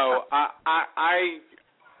 You know,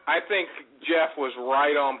 I think Jeff was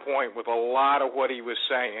right on point with a lot of what he was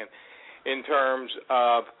saying in terms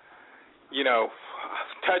of, you know,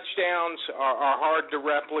 touchdowns are hard to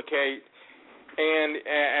replicate, and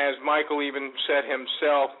as Michael even said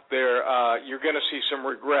himself, there you're going to see some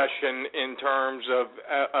regression in terms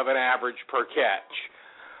of an average per catch.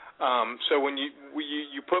 So when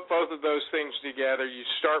you put both of those things together, you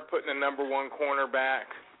start putting a number one cornerback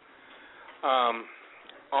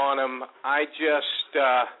on him. I just,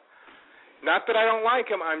 not that I don't like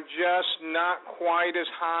him, I'm just not quite as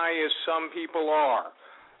high as some people are.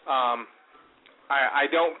 I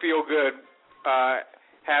don't feel good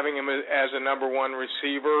having him as a number one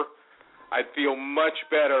receiver. I'd feel much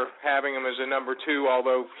better having him as a number two,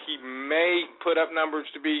 although he may put up numbers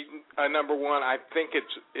to be a number one. I think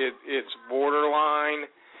it's borderline.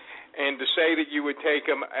 And to say that you would take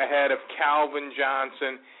him ahead of Calvin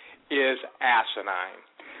Johnson is asinine.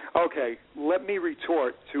 Okay, let me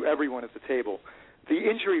retort to everyone at the table. The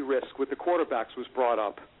injury risk with the quarterbacks was brought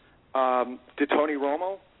up. Did Tony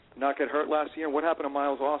Romo not get hurt last year? What happened to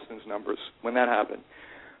Miles Austin's numbers when that happened?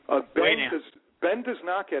 Ben does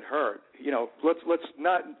not get hurt. You know, let's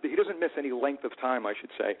not. He doesn't miss any length of time, I should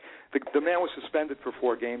say. The man was suspended for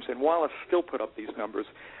 4 games, and Wallace still put up these numbers.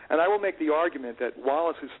 And I will make the argument that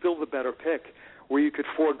Wallace is still the better pick, where you could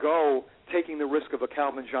forego taking the risk of a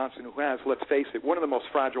Calvin Johnson who has, let's face it, one of the most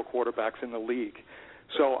fragile quarterbacks in the league.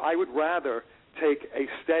 So I would rather take a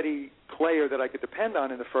steady player that I could depend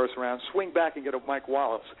on in the first round, swing back and get a Mike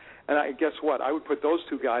Wallace. And guess what? I would put those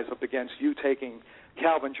two guys up against you taking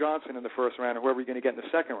Calvin Johnson in the first round or whoever you're going to get in the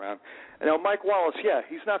second round. And now Mike Wallace, yeah,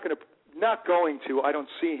 he's not going to, I don't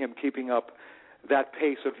see him keeping up that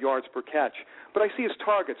pace of yards per catch. But I see his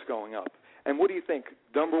targets going up. And what do you think?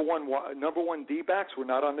 Number one D-backs were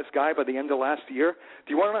not on this guy by the end of last year.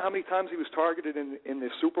 Do you want to know how many times he was targeted in the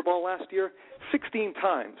Super Bowl last year? 16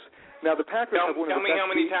 times. Now, the Packers have one of the best. Tell me how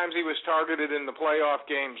many times he was targeted in the playoff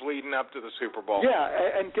games leading up to the Super Bowl. Yeah,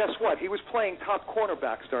 and guess what? He was playing top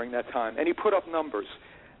cornerbacks during that time, and he put up numbers.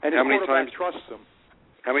 And his quarterback trusts him.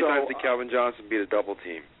 How many times did Calvin Johnson beat a double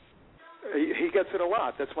team? He gets it a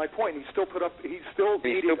lot. That's my point. He still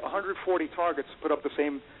needed 140 targets to put up the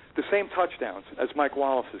same touchdowns as Mike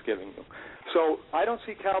Wallace is giving you. So I don't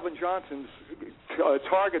see Calvin Johnson's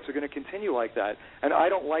targets are going to continue like that, and I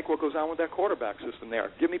don't like what goes on with that quarterback system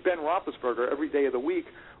there. Give me Ben Roethlisberger every day of the week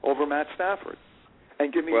over Matt Stafford,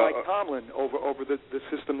 and give me Mike Tomlin over the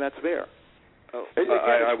system that's there.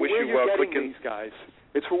 I wish you well. These guys,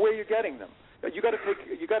 it's for where you're getting them. You got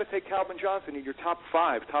to take Calvin Johnson in your top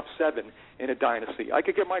 5, top 7 in a dynasty. I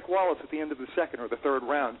could get Mike Wallace at the end of the second or the third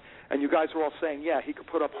round, and you guys are all saying, yeah, he could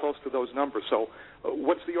put up close to those numbers. So,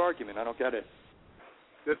 what's the argument? I don't get it.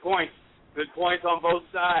 Good point. Good points on both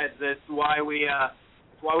sides. That's why we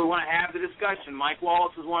want to have the discussion. Mike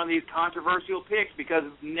Wallace is one of these controversial picks because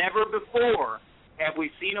never before have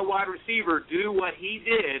we seen a wide receiver do what he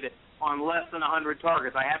did on less than 100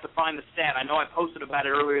 targets. I have to find the stat. I know I posted about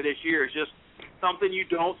it earlier this year. It's just something you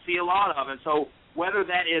don't see a lot of. And so whether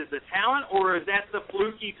that is the talent or is that the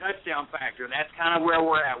fluky touchdown factor, that's kind of where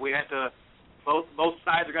we're at. We have to both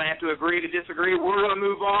sides are going to have to agree to disagree. We're going to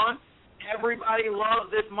move on. Everybody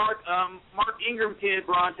loves this Mark Ingram kid,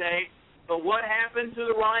 Bronte. But what happened to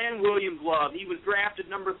the Ryan Williams love? He was drafted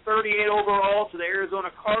number 38 overall to the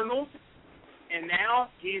Arizona Cardinals, and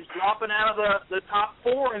now he's dropping out of the top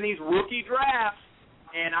 4 in these rookie drafts.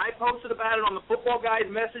 And I posted about it on the Football Guys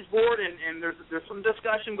message board, and there's some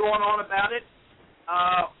discussion going on about it.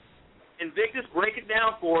 Invictus, break it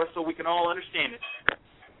down for us so we can all understand it.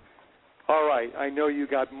 All right. I know you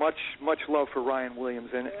got much love for Ryan Williams,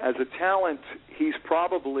 and as a talent, he's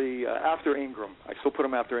probably after Ingram. I still put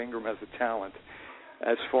him after Ingram as a talent,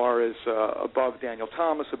 as far as above Daniel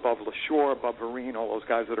Thomas, above LaShore, above Vereen, all those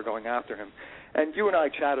guys that are going after him. And you and I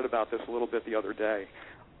chatted about this a little bit the other day.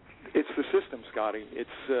 It's the system, Scotty. It's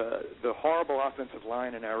the horrible offensive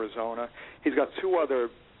line in Arizona. He's got 2 other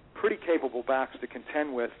pretty capable backs to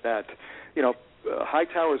contend with that,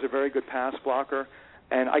 Hightower is a very good pass blocker,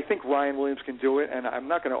 and I think Ryan Williams can do it, and I'm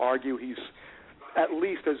not going to argue he's at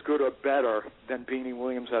least as good or better than Beanie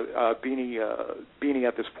Williams, Beanie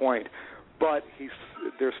at this point, but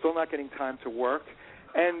they're still not getting time to work.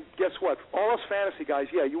 And guess what? All those fantasy guys,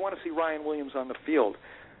 yeah, you want to see Ryan Williams on the field.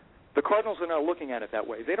 The Cardinals are not looking at it that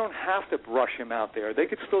way. They don't have to brush him out there. They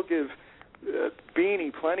could still give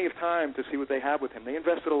Beanie plenty of time to see what they have with him. They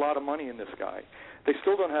invested a lot of money in this guy. We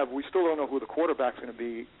still don't know who the quarterback's going to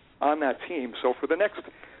be on that team. So for the next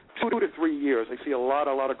 2 to 3 years, I see a lot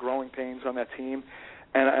of growing pains on that team.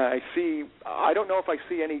 And I don't know if I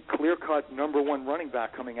see any clear-cut number one running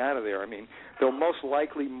back coming out of there. I mean, they'll most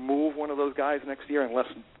likely move one of those guys next year unless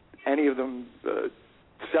any of them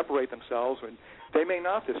separate themselves. And they may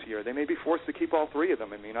not this year. They may be forced to keep all three of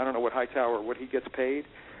them. I mean, I don't know what Hightower, what he gets paid.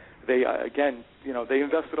 They, again, they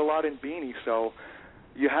invested a lot in Beanie, so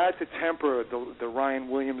you had to temper the Ryan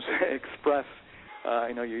Williams Express.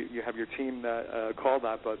 I know you have your team called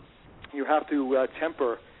that, but you have to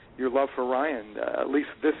temper your love for Ryan, at least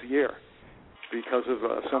this year, because of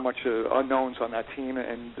so much unknowns on that team,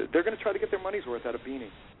 and they're going to try to get their money's worth out of Beanie.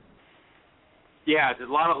 Yeah, there's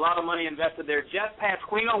a lot of money invested there. Jeff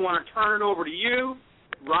Pasquino, I want to turn it over to you.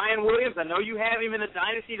 Ryan Williams, I know you have him in the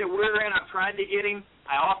dynasty that we're in. I've tried to get him.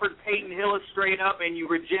 I offered Peyton Hillis straight up, and you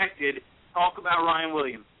rejected. Talk about Ryan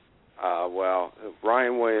Williams. Well,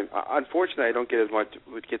 Ryan Williams, unfortunately, I don't get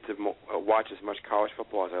to watch as much college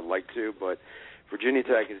football as I'd like to, but Virginia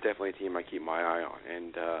Tech is definitely a team I keep my eye on,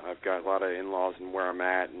 and I've got a lot of in-laws in where I'm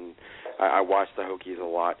at, and I watch the Hokies a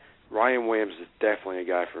lot. Ryan Williams is definitely a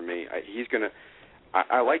guy for me.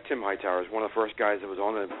 I like Tim Hightower. He's one of the first guys that was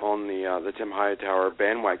on the Tim Hightower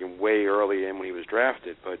bandwagon way early in when he was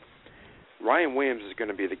drafted, but Ryan Williams is going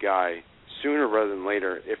to be the guy sooner rather than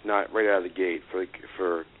later, if not right out of the gate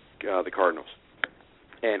for the Cardinals.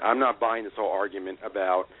 And I'm not buying this whole argument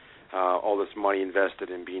about all this money invested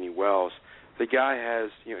in Beanie Wells. The guy has,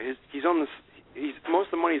 most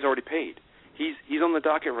of the money is already paid. He's on the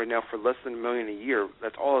docket right now for less than $1 million a year.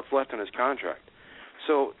 That's all that's left on his contract.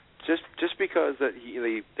 So just because that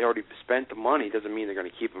they already spent the money doesn't mean they're going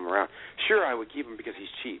to keep him around. Sure, I would keep him because he's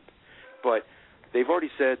cheap, but they've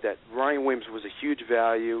already said that Ryan Williams was a huge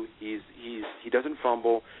value. He doesn't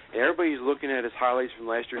fumble. And everybody's looking at his highlights from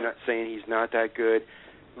last year, not saying he's not that good.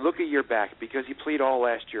 Look a year back, because he played all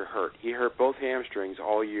last year hurt. He hurt both hamstrings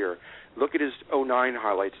all year. Look at his 2009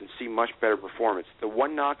 highlights and see much better performance. The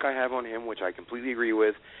one knock I have on him, which I completely agree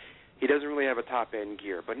with, he doesn't really have a top-end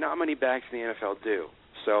gear, but not many backs in the NFL do.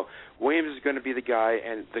 So Williams is going to be the guy,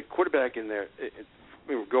 and the quarterback in there,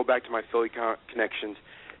 we'll go back to my Philly connections,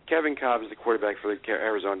 Kevin Cobb is the quarterback for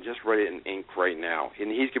Arizona. Just write it in ink right now.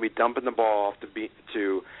 And he's going to be dumping the ball off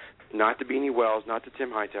to not to Beanie Wells, not to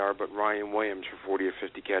Tim Hightower, but Ryan Williams for 40 or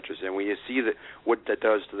 50 catches. And when you see what that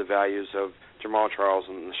does to the values of Jamal Charles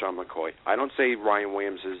and LaShawn McCoy, I don't say Ryan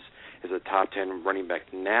Williams is a top 10 running back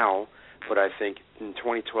now, but I think in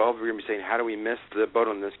 2012 we're going to be saying, how do we miss the boat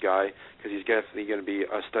on this guy? Because he's definitely going to be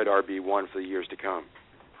a stud RB1 for the years to come.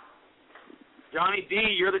 Johnny D,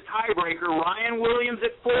 you're the tiebreaker. Ryan Williams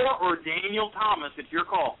at 4 or Daniel Thomas? It's your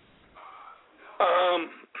call.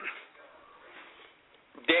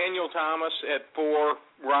 Daniel Thomas at 4,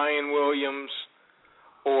 Ryan Williams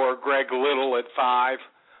or Greg Little at 5.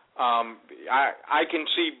 I can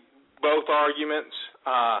see both arguments.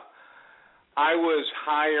 I was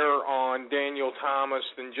higher on Daniel Thomas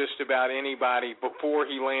than just about anybody before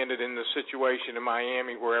he landed in the situation in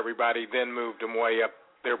Miami where everybody then moved him way up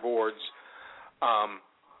their boards.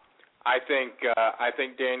 I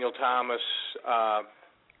think Daniel Thomas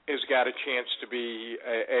has got a chance to be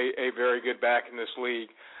a very good back in this league.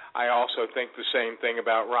 I also think the same thing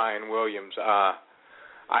about Ryan Williams. I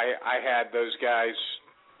had those guys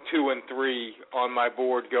 2 and 3 on my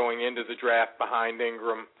board going into the draft behind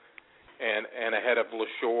Ingram and ahead of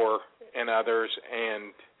LaShore and others,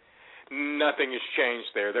 and nothing has changed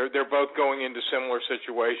there. They're both going into similar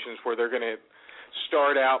situations where they're going to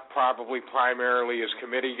start out probably primarily as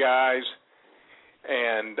committee guys,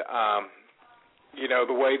 and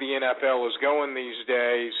the way the NFL is going these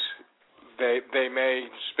days, they may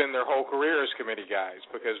spend their whole career as committee guys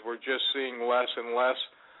because we're just seeing less and less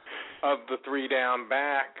of the 3-down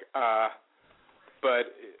back.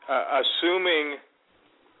 But assuming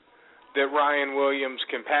that Ryan Williams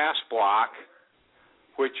can pass block,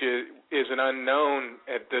 which is an unknown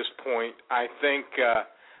at this point, I think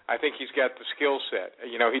he's got the skill set.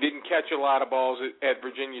 He didn't catch a lot of balls at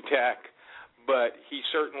Virginia Tech, but he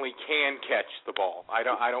certainly can catch the ball. I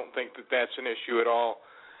don't think that's an issue at all.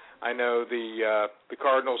 I know the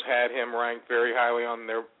Cardinals had him ranked very highly on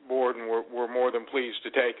their board, and were more than pleased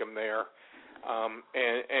to take him there.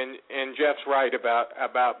 And Jeff's right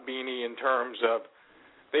about Beanie in terms of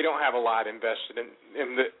they don't have a lot invested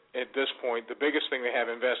at this point. The biggest thing they have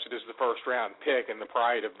invested is the first-round pick and the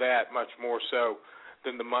pride of that, much more so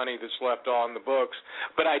than the money that's left on the books.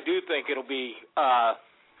 But I do think it'll be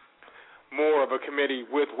more of a committee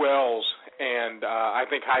with Wells, and I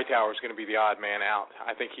think Hightower's going to be the odd man out.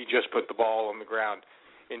 I think he just put the ball on the ground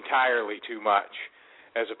entirely too much,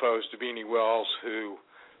 as opposed to Beanie Wells, who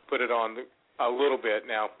put it on a little bit.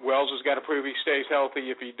 Now, Wells has got to prove he stays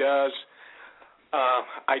healthy. If he does,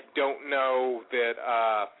 I don't know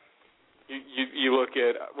that you look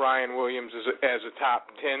at Ryan Williams as a top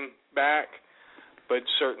 10 back, but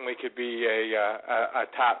certainly could be a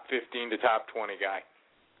top 15 to top 20 guy.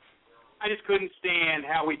 I just couldn't stand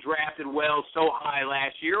how we drafted Wells so high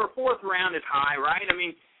last year. Our fourth round is high, right? I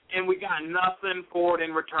mean, and we got nothing for it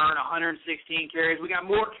in return, 116 carries. We got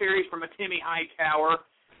more carries from a Timmy Hightower,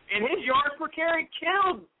 and his yards per carry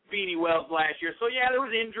killed Beanie Wells last year. So, yeah, there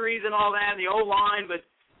was injuries and all that in the O-line, but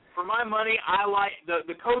for my money, I like the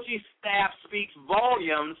coaching staff speaks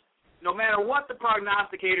volumes no matter what the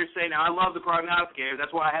prognosticators say. Now, I love the prognosticators.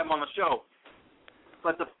 That's why I have them on the show.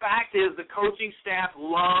 But the fact is the coaching staff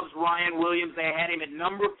loves Ryan Williams. They had him at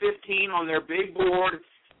number 15 on their big board.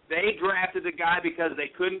 They drafted the guy because they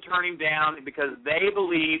couldn't turn him down, because they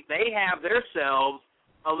believe they have themselves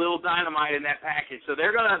a little dynamite in that package. So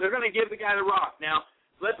they're gonna give the guy the rock. Now,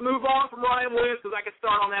 let's move on from Ryan Williams, because I could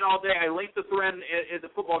start on that all day. I linked the thread, the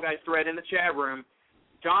Football Guys thread in the chat room.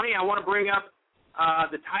 Johnny, I want to bring up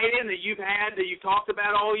the tight end that you've talked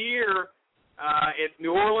about all year. It's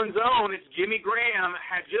New Orleans' own. It's Jimmy Graham.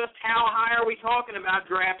 Just how high are we talking about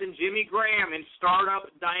drafting Jimmy Graham in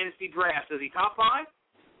startup dynasty drafts? Is he top 5?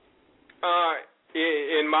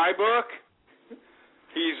 In my book,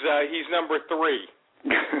 he's number 3,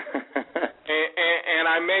 and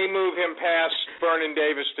I may move him past Vernon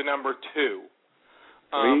Davis to number 2.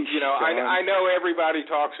 I know everybody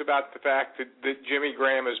talks about the fact that Jimmy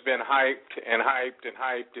Graham has been hyped,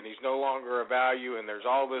 and he's no longer a value, and there's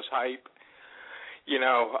all this hype.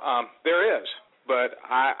 There is. But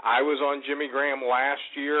I was on Jimmy Graham last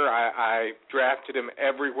year. I drafted him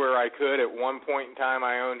everywhere I could. At one point in time,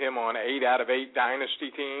 I owned him on 8 out of 8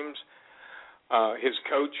 dynasty teams. His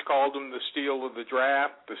coach called him the steal of the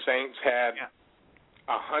draft. The Saints had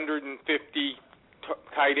 150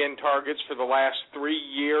 tight end targets for the last 3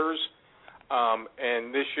 years.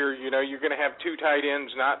 And this year, you're going to have 2 tight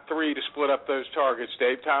ends, not 3, to split up those targets.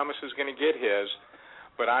 Dave Thomas is going to get his.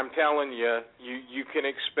 But I'm telling you, you can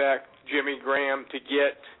expect Jimmy Graham to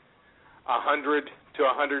get 100 to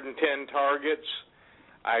 110 targets.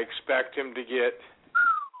 I expect him to get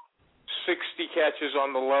 60 catches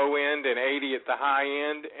on the low end and 80 at the high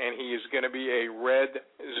end, and he is going to be a red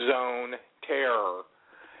zone terror.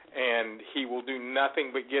 And he will do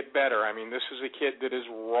nothing but get better. I mean, this is a kid that is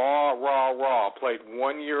raw. Played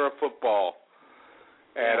 1 year of football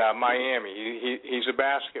at Miami. He's a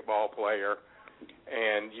basketball player.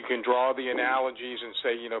 And you can draw the analogies and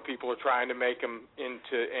say, people are trying to make him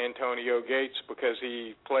into Antonio Gates because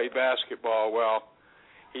he played basketball. Well,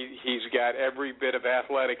 he's got every bit of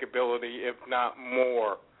athletic ability, if not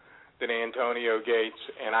more, than Antonio Gates.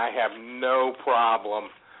 And I have no problem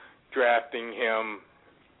drafting him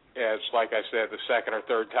as, like I said, the second or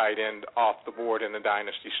third tight end off the board in the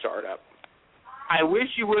dynasty startup. I wish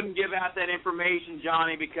you wouldn't give out that information,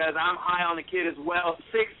 Johnny, because I'm high on the kid as well.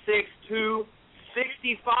 6'6",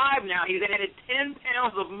 265 now. He's added 10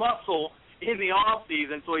 pounds of muscle in the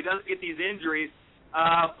offseason, so he doesn't get these injuries.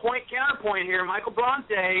 Counterpoint here, Michael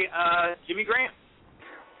Bronte, Jimmy Graham.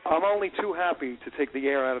 I'm only too happy to take the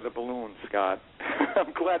air out of the balloon, Scott.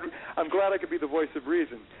 I'm glad I could be the voice of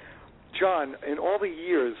reason. John, in all the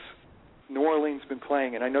years New Orleans been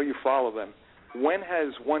playing, and I know you follow them, when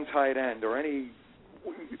has one tight end or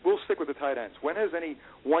we'll stick with the tight ends, when has any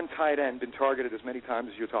one tight end been targeted as many times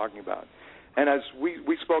as you're talking about? And as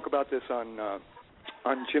we spoke about this on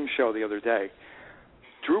Jim's show the other day,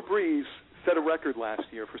 Drew Brees set a record last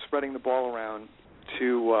year for spreading the ball around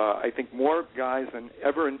to, I think, more guys than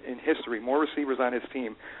ever in history, more receivers on his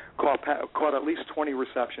team, caught at least 20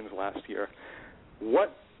 receptions last year.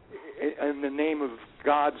 What, in the name of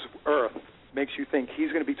God's earth, makes you think he's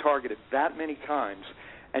going to be targeted that many times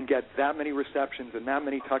and get that many receptions and that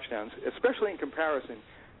many touchdowns, especially in comparison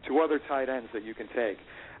to other tight ends that you can take?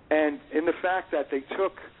 And in the fact that they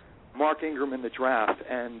took Mark Ingram in the draft,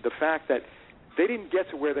 and the fact that they didn't get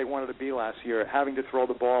to where they wanted to be last year, having to throw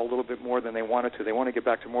the ball a little bit more than they wanted to. They want to get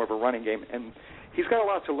back to more of a running game. And he's got a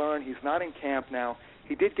lot to learn. He's not in camp now.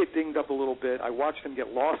 He did get dinged up a little bit. I watched him get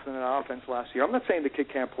lost in an offense last year. I'm not saying the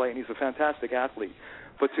kid can't play, and he's a fantastic athlete.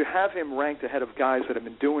 But to have him ranked ahead of guys that have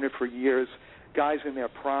been doing it for years, guys in their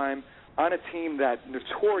prime, on a team that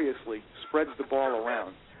notoriously spreads the ball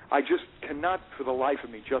around, I just cannot for the life of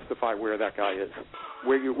me justify where that guy is,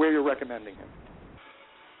 where you're recommending him.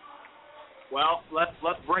 Well,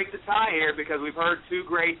 let's break the tie here, because we've heard 2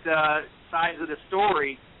 great sides of the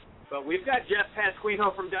story. But we've got Jeff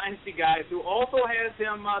Pasquino from Dynasty Guys, who also has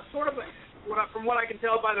him sort of, from what I can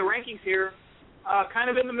tell by the rankings here, kind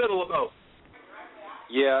of in the middle of both.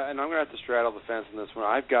 Yeah, and I'm going to have to straddle the fence on this one.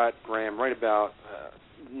 I've got Graham right about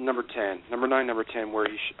number 10, number 9, number 10, where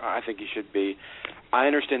I think he should be. I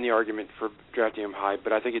understand the argument for drafting him high,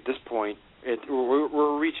 but I think at this point,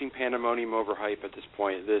 we're reaching pandemonium over hype at this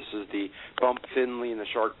point. This is the bump thinly in the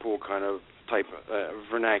shark pool kind of type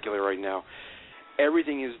vernacular right now.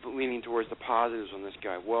 Everything is leaning towards the positives on this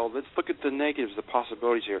guy. Well, let's look at the negatives, the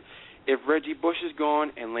possibilities here. If Reggie Bush is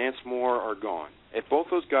gone and Lance Moore are gone, if both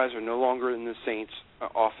those guys are no longer in the Saints'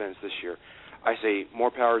 offense this year, I say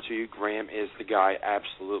more power to you. Graham is the guy,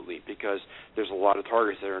 absolutely, because there's a lot of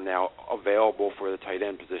targets that are now available for the tight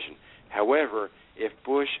end position. However, if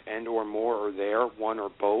Bush and or Moore are there, one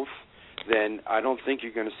or both, then I don't think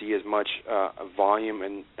you're going to see as much volume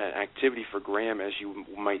and activity for Graham as you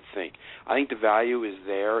might think. I think the value is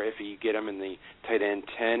there if you get him in the tight end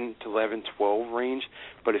 10 to 11, 12 range.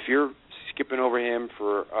 But if you're skipping over him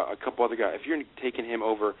for a couple other guys, if you're taking him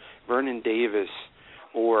over Vernon Davis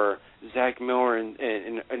or Zach Miller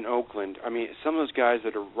in Oakland, I mean, some of those guys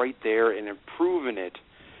that are right there and improving it,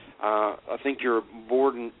 I think you're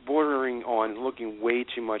bordering on looking way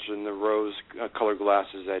too much in the rose-colored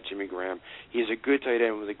glasses at Jimmy Graham. He's a good tight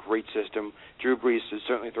end with a great system. Drew Brees has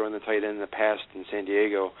certainly thrown the tight end in the past in San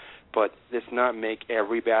Diego, but let's not make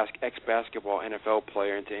every ex-basketball NFL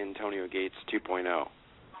player into Antonio Gates 2.0.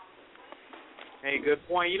 Hey, good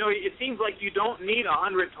point. You know, it seems like you don't need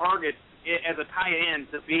 100 targets as a tight end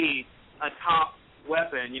to be a top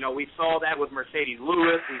weapon. You know, we saw that with Mercedes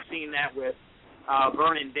Lewis. We've seen that with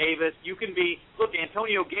Vernon Davis. You can be, look,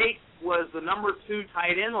 Antonio Gates was the number 2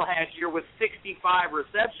 tight end last year with 65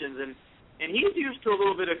 receptions, and he's used to a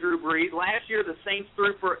little bit of Drew Brees. Last year, the Saints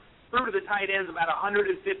threw to the tight ends about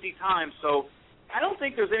 150 times. So I don't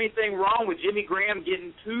think there's anything wrong with Jimmy Graham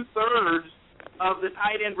getting 2/3 of the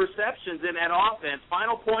tight end receptions in that offense.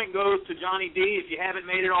 Final point goes to Johnny D. If you haven't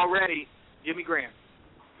made it already, Jimmy Graham.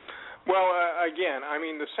 Well, again, I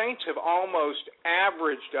mean, the Saints have almost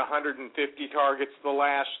averaged 150 targets the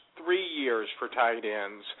last 3 years for tight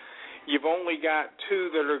ends. You've only got 2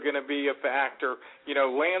 that are going to be a factor. You know,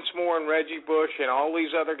 Lance Moore and Reggie Bush and all these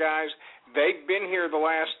other guys, they've been here the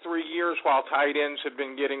last 3 years while tight ends have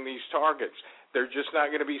been getting these targets. They're just not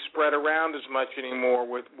going to be spread around as much anymore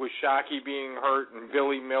with Shockey being hurt and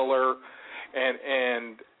Billy Miller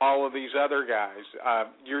and all of these other guys.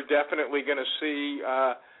 You're definitely going to see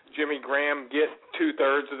Jimmy Graham get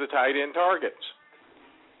 2/3 of the tight end targets.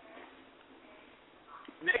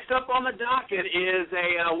 Next up on the docket is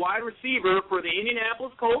a wide receiver for the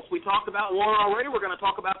Indianapolis Colts. We talked about one already. We're going to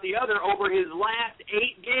talk about the other. Over his last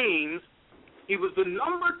 8 games, he was the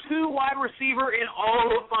number 2 wide receiver in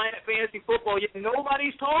all of fantasy football. Yet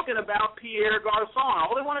nobody's talking about Pierre Garçon.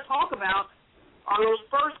 All they want to talk about are those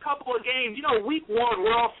first couple of games. You know, week 1,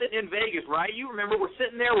 we're all sitting in Vegas, right? You remember, we're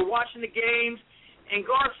sitting there, we're watching the games. And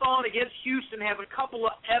Garçon against Houston has a couple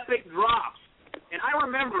of epic drops. And I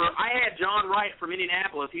remember I had John Wright from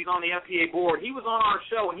Indianapolis. He's on the FPA board. He was on our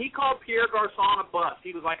show, and he called Pierre Garçon a bust.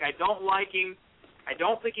 He was like, I don't like him. I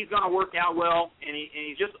don't think he's going to work out well, and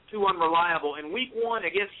he's just too unreliable. In week 1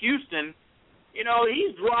 against Houston, you know,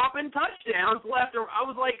 he's dropping touchdowns left. I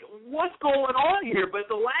was like, what's going on here? But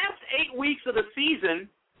the last 8 weeks of the season,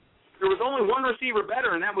 there was only one receiver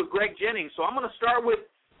better, and that was Greg Jennings. So I'm going to start with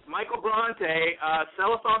Michael Bronte.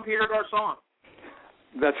 Sell us on Pierre Garçon.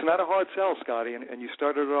 That's not a hard sell, Scotty, and you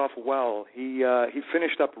started it off well. He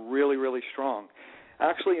finished up really, really strong.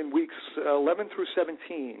 Actually, in weeks 11 through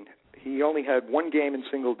 17, he only had 1 game in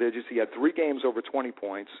single digits. He had 3 games over 20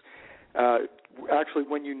 points. Actually,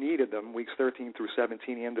 when you needed them, weeks 13 through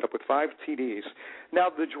 17, he ended up with 5 TDs. Now,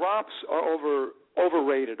 the drops are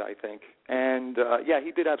overrated, I think. And,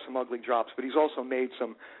 he did have some ugly drops, but he's also made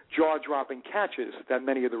some jaw-dropping catches that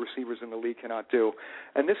many of the receivers in the league cannot do.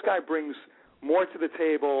 And this guy brings more to the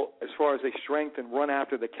table as far as a strength and run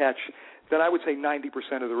after the catch than I would say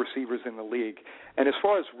 90% of the receivers in the league. And as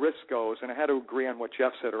far as risk goes, and I had to agree on what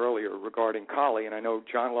Jeff said earlier regarding Collie, and I know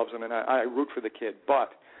John loves him, and I root for the kid,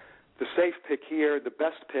 but the safe pick here, the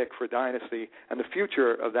best pick for Dynasty, and the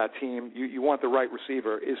future of that team, you want the right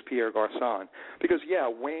receiver, is Pierre Garçon. Because,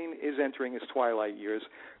 Wayne is entering his twilight years.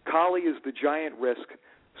 Collie is the giant risk.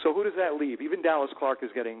 So who does that leave? Even Dallas Clark is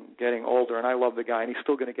getting older, and I love the guy, and he's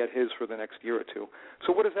still going to get his for the next year or 2.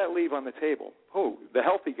 So what does that leave on the table? Who? The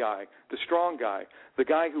healthy guy, the strong guy, the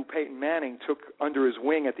guy who Peyton Manning took under his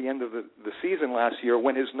wing at the end of the season last year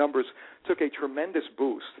when his numbers took a tremendous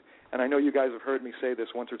boost. And I know you guys have heard me say this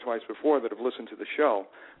once or twice before that have listened to the show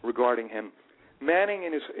regarding him. Manning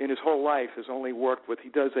in his whole life has only worked with, he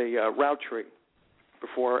does a route tree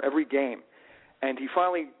before every game, and he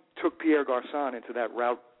finally took Pierre Garçon into that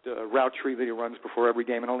route tree that he runs before every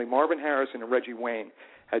game, and only Marvin Harrison and Reggie Wayne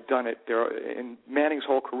had done it there in Manning's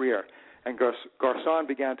whole career. And Garçon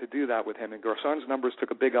began to do that with him, and Garçon's numbers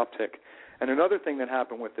took a big uptick. And another thing that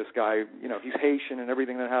happened with this guy, he's Haitian, and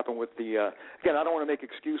everything that happened with again, I don't want to make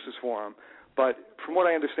excuses for him, but from what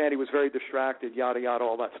I understand, he was very distracted, yada, yada,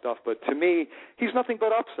 all that stuff. But to me, he's nothing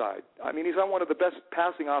but upside. I mean, he's on one of the best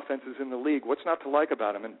passing offenses in the league. What's not to like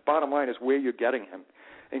about him? And bottom line is where you're getting him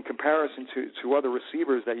in comparison to other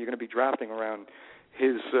receivers that you're going to be drafting around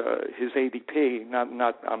his ADP. I'm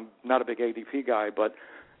not a big ADP guy, but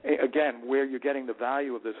again, where you're getting the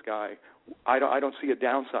value of this guy, I don't see a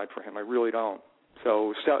downside for him. I really don't.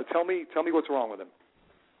 So tell me what's wrong with him.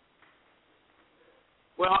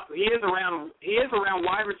 Well, he is around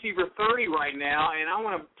wide receiver 30 right now, and I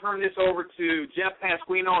want to turn this over to Jeff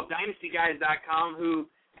Pasquino of DynastyGuys.com, who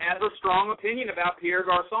has a strong opinion about Pierre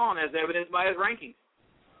Garçon, as evidenced by his rankings.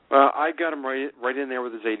 I got him right in there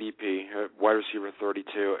with his ADP, wide receiver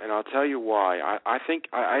 32, and I'll tell you why. I think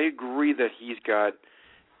I agree that he's got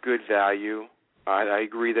good value. I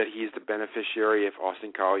agree that he's the beneficiary if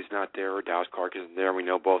Austin Colley's not there or Dallas Clark isn't there. We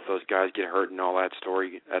know both those guys get hurt and all that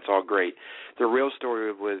story. That's all great. The real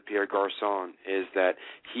story with Pierre Garçon is that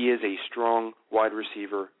he is a strong wide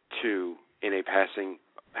receiver 2 in a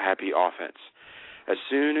passing-happy offense. As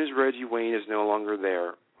soon as Reggie Wayne is no longer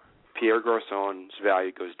there, Pierre Garçon's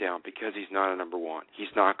value goes down because he's not a number 1. He's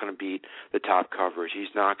not going to beat the top coverage. He's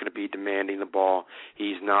not going to be demanding the ball.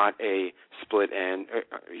 He's not a split end.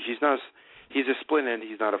 He's a split end.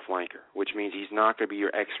 He's not a flanker, which means he's not going to be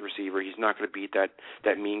your X receiver. He's not going to beat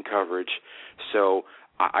that mean coverage. So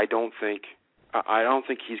I don't think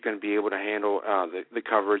he's going to be able to handle the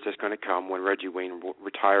coverage that's going to come when Reggie Wayne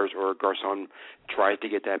retires or Garçon tries to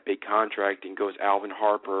get that big contract and goes Alvin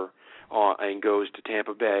Harper and goes to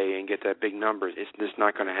Tampa Bay and get that big numbers. It's just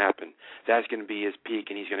not going to happen. That's going to be his peak,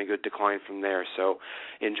 and he's going to go decline from there. So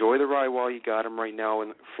enjoy the ride while you got him right now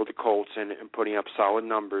for the Colts and putting up solid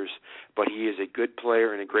numbers. But he is a good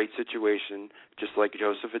player in a great situation, just like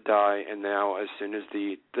Joseph Adai. And now, as soon as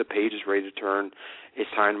the page is ready to turn,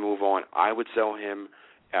 it's time to move on. I would sell him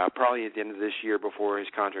probably at the end of this year before his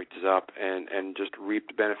contract is up and just reap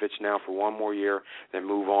the benefits now for one more year, then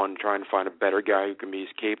move on trying to find a better guy who can be as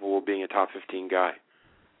capable of being a top 15 guy.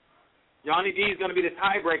 Johnny D is going to be the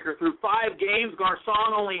tiebreaker. Through 5 games,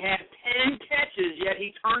 Garçon only had 10 catches, yet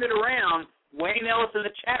he turned it around. Wayne Ellis in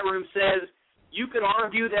the chat room says, you could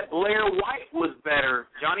argue that Blair White was better.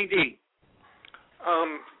 Johnny D.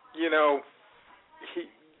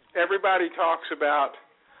 Everybody talks about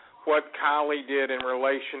what Colley did in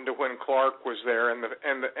relation to when Clark was there, and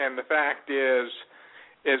the fact is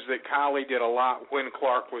that Colley did a lot when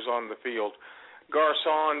Clark was on the field.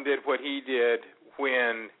 Garçon did what he did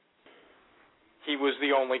when he was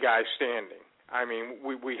the only guy standing. I mean,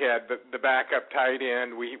 we had the backup tight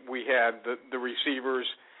end, we had the receivers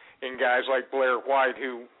and guys like Blair White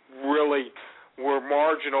who really were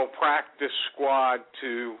marginal practice squad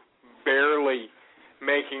to barely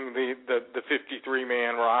making the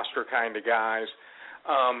 53-man roster kind of guys.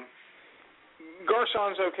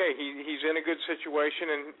 Garçon's okay. He's in a good situation,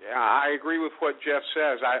 and I agree with what Jeff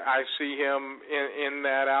says. I see him in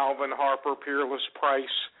that Alvin Harper, Peerless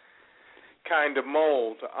Price kind of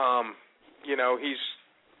mold.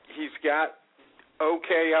 He's got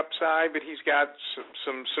okay upside, but he's got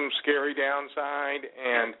some scary downside,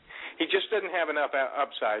 and he just doesn't have enough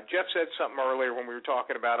upside. Jeff said something earlier when we were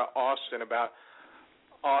talking about Austin,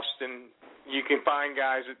 you can find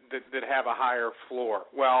guys that have a higher floor.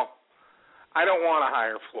 Well, I don't want a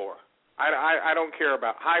higher floor. I don't care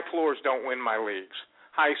about high floors. Don't win my leagues.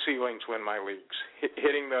 High ceilings win my leagues.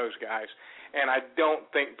 Hitting those guys, and I don't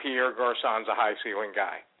think Pierre Garçon's a high ceiling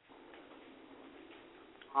guy.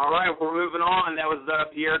 All right, we're moving on. That was the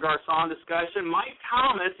Pierre Garçon discussion. Mike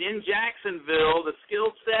Thomas in Jacksonville, the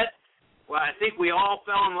skill set. Well, I think we all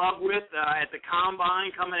fell in love with at the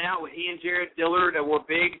Combine coming out with he and Jared Dillard were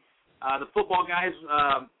big. The football guys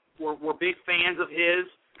were big fans of his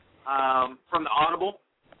from the Audible.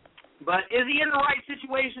 But is he in the right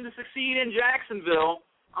situation to succeed in Jacksonville?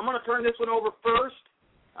 I'm going to turn this one over first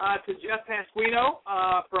to Jeff Pasquino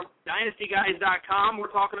from DynastyGuys.com.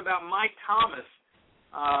 We're talking about Mike Thomas,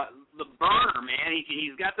 the burner, man.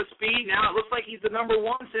 He's got the speed. Now it looks like he's the number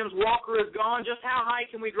 1. Sims Walker is gone. Just how high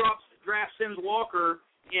can we draft Sims Walker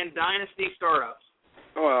in Dynasty startups?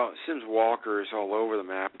 Well, Sims Walker is all over the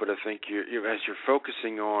map, but I think as you're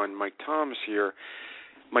focusing on Mike Thomas here,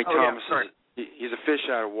 Thomas he's a fish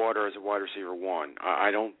out of water as a wide receiver 1.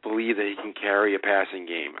 I don't believe that he can carry a passing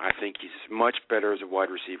game. I think he's much better as a wide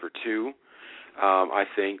receiver 2. I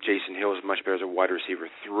think Jason Hill is much better as a wide receiver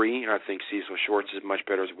 3, and I think Cecil Shorts is much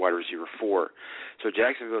better as a wide receiver 4. So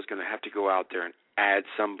Jacksonville is going to have to go out there and add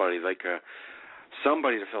somebody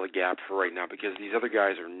somebody to fill a gap for right now, because these other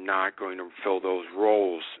guys are not going to fill those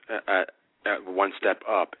roles at one step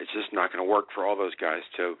up. It's just not going to work for all those guys.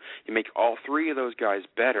 So you make all 3 of those guys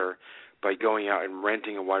better by going out and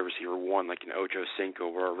renting a wide receiver 1 like an Ocho Cinco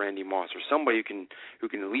or a Randy Moss or somebody who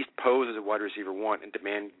can at least pose as a wide receiver 1 and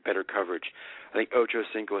demand better coverage. I think Ocho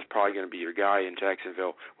Cinco is probably going to be your guy in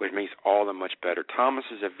Jacksonville, which makes all of them much better. Thomas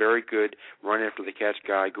is a very good run after the catch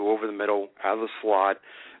guy, go over the middle, out of the slot,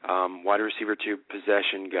 wide receiver 2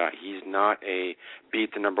 possession guy. He's not a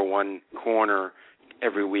beat the number 1 corner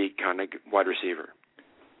every week kind of wide receiver.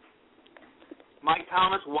 Mike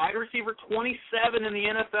Thomas, wide receiver 27 in the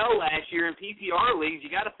NFL last year in PPR leagues. You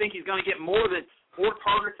got to think he's going to get more than 4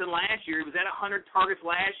 targets than last year. He was at 100 targets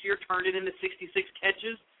last year, turned it into 66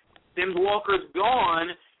 catches. Sims Walker's gone,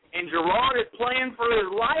 and Gerard is playing for his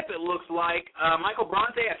life, it looks like. Michael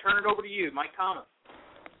Bronte, I turn it over to you. Mike Thomas.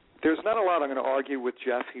 There's not a lot I'm going to argue with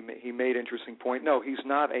Jeff. He made an interesting point. No, he's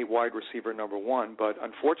not a wide receiver number 1, but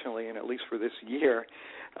unfortunately, and at least for this year,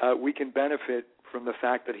 we can benefit from the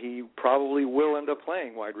fact that he probably will end up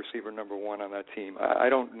playing wide receiver number 1 on that team. I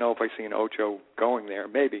don't know if I see an Ocho going there.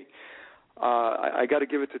 Maybe. I got to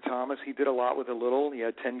give it to Thomas. He did a lot with a little. He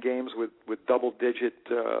had 10 games with double-digit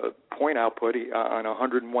point output on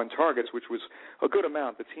 101 targets, which was a good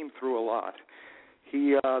amount. The team threw a lot.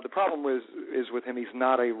 The problem is with him, he's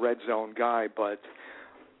not a red zone guy, but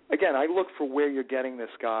again, I look for where you're getting this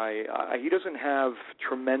guy. He doesn't have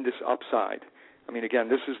tremendous upside. I mean, again,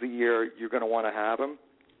 this is the year you're going to want to have him.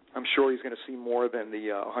 I'm sure he's going to see more than the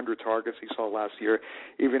 100 targets he saw last year.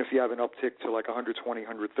 Even if you have an uptick to like 120,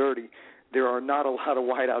 130, there are not a lot of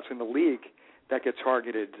wideouts in the league that get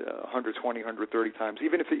targeted 120, 130 times.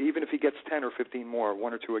 Even if he gets 10 or 15 more,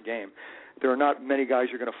 1 or 2 a game, there are not many guys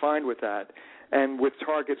you're going to find with that. And with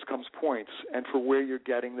targets comes points. And for where you're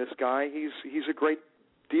getting this guy, he's a great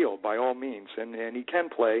deal by all means, and he can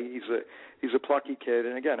play. He's a plucky kid,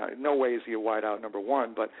 and again, no way is he a wideout number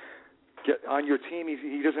 1. But on your team,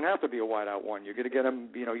 he doesn't have to be a wideout 1. You're going to get him.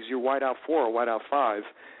 He's your wideout 4 or wideout 5,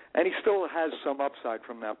 and he still has some upside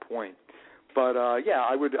from that point. But yeah,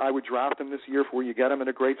 I would draft him this year for where you get him in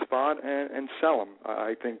a great spot and sell him.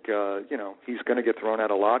 I think he's going to get thrown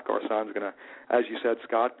out a lot. Garcon's going to, as you said,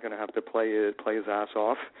 Scott, going to have to play his ass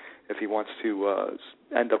off if he wants to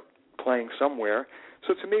end up playing somewhere.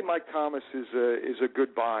 So to me, Mike Thomas is a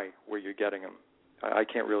good buy where you're getting him. I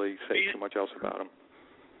can't really say too much else about him.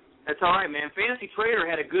 That's all right, man. Fantasy Trader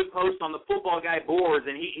had a good post on the Football Guy boards,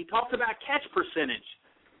 and he talked about catch percentage.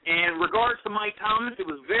 And in regards to Mike Thomas, it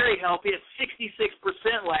was very healthy at 66%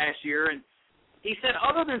 last year. And he said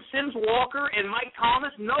other than Sims Walker and Mike Thomas,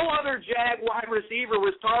 no other Jag wide receiver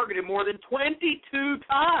was targeted more than 22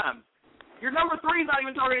 times. Your number 3 is not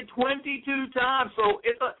even targeted 22 times. So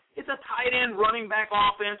it's a tight end running back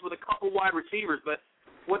offense with a couple wide receivers. But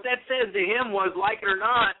what that says to him was, like it or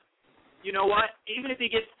not, you know what, even if he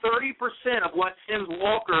gets 30% of what Sims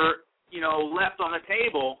Walker, left on the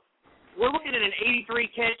table, we're looking at an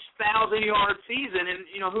 83-catch, 1,000-yard season, and,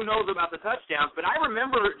 who knows about the touchdowns. But I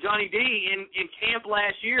remember, Johnny D, in camp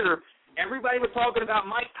last year, everybody was talking about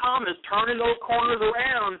Mike Thomas turning those corners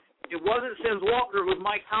around. It wasn't Sims Walker, it was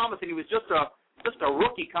Mike Thomas, and he was just a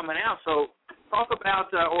rookie coming out. So talk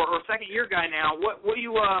about, or second-year guy now, what do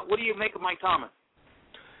you make of Mike Thomas?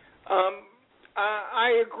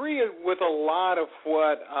 I agree with a lot of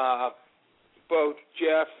what both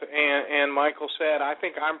Jeff and Michael said. I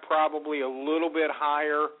think I'm probably a little bit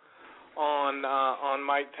higher on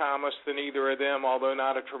Mike Thomas than either of them, although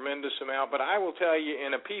not a tremendous amount. But I will tell you,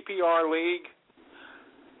 in a PPR league,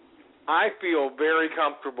 I feel very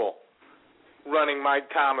comfortable running Mike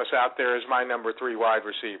Thomas out there as my number 3 wide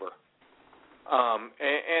receiver.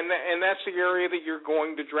 And that's the area that you're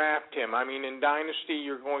going to draft him. I mean, in Dynasty,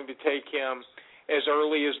 you're going to take him as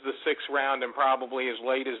early as the 6th round and probably as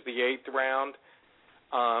late as the 8th round.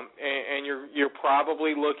 And you're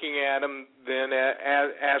probably looking at him then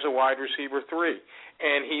as a wide receiver 3.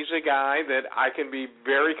 And he's a guy that I can be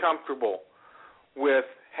very comfortable with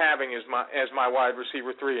having as my wide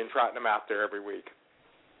receiver 3 and trotting him out there every week.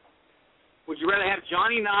 Would you rather have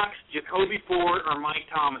Johnny Knox, Jacoby Ford, or Mike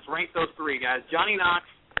Thomas? Rank those 3 guys. Johnny Knox,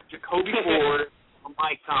 Jacoby Ford, or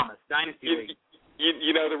Mike Thomas. Dynasty League.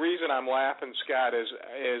 The reason I'm laughing, Scott, is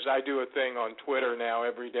I do a thing on Twitter now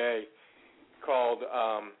every day called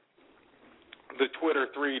the Twitter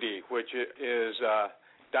 3D, which is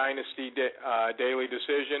Dynasty Daily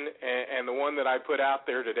Decision, and the one that I put out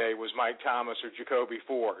there today was Mike Thomas or Jacoby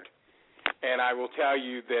Ford. And I will tell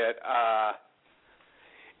you that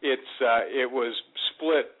it was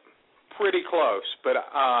split pretty close. But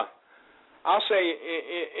I'll say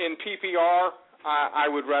in PPR, I'd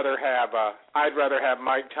rather have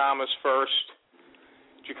Mike Thomas first,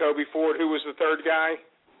 Jacoby Ford. Who was the third guy?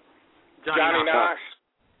 Johnny Knox.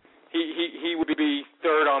 He would be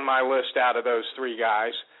third on my list out of those three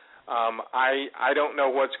guys. I don't know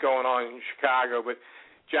what's going on in Chicago, but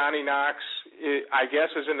Johnny Knox, I guess,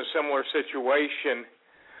 is in a similar situation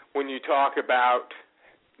when you talk about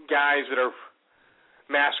guys that are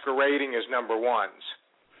masquerading as number ones,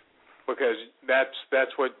 because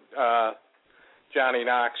that's what Johnny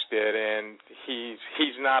Knox did, and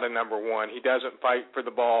he's not a number one. He doesn't fight for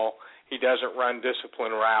the ball. He doesn't run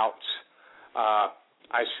discipline routes.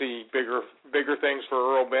 I see bigger things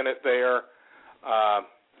for Earl Bennett there.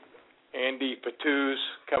 Andy Patuz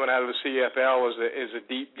coming out of the CFL is a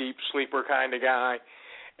deep sleeper kind of guy,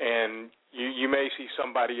 and you may see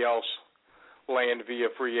somebody else land via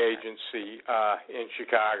free agency in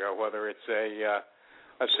Chicago, whether it's a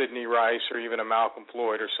Sidney Rice or even a Malcolm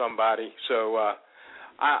Floyd or somebody. So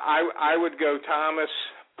I would go Thomas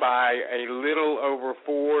by a little over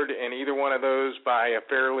Ford, and either one of those by a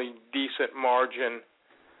fairly decent margin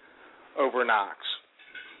over Knox.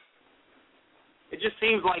 It just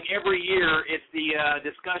seems like every year it's the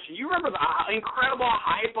discussion. You remember the incredible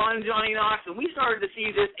hype on Johnny Knox, and we started to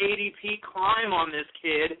see this ADP climb on this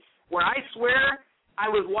kid, where I swear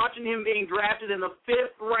I was watching him being drafted in the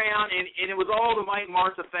 5th round, and it was all the Mike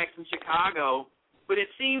Martz effects in Chicago. But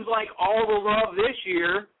it seems like all the love this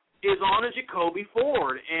year is on a Jacoby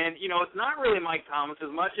Ford. And, it's not really Mike Thomas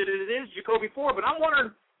as much as it is Jacoby Ford. But I'm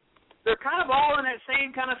wondering, they're kind of all in that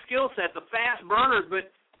same kind of skill set, the fast burners.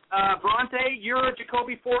 But Bronte, you're a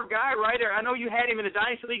Jacoby Ford guy, right? I know you had him in a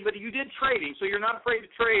dynasty league, but you did trade him, so you're not afraid to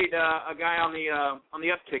trade a guy on the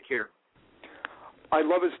uptick here. I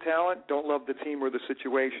love his talent, don't love the team or the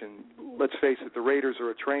situation. Let's face it, the Raiders are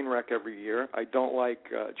a train wreck every year. I don't like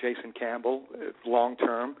Jason Campbell long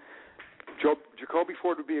term. Jacoby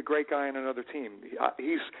Ford would be a great guy on another team.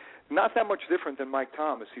 He's not that much different than Mike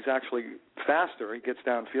Thomas. He's actually faster. He gets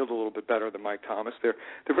downfield a little bit better than Mike Thomas. They're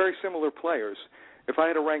very similar players. If I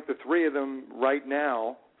had to rank the three of them right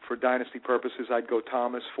now for dynasty purposes, I'd go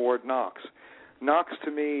Thomas, Ford, Knox. Knox,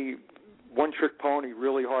 to me, one-trick pony,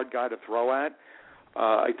 really hard guy to throw at.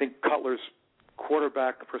 I think Cutler's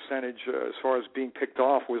quarterback percentage as far as being picked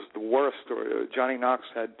off was the worst. Johnny Knox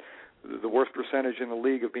had the worst percentage in the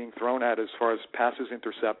league of being thrown at as far as passes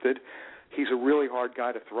intercepted. He's a really hard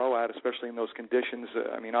guy to throw at, especially in those conditions.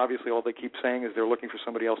 Obviously all they keep saying is they're looking for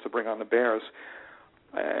somebody else to bring on the Bears.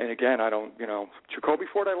 And again, Jacoby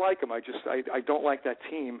Ford, I like him. I don't like that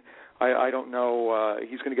team. I don't know.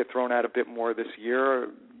 He's going to get thrown at a bit more this year.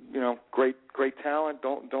 Great talent.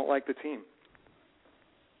 Don't like the team.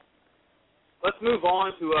 Let's move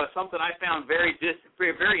on to something I found very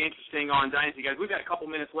interesting on Dynasty, guys. We've got a couple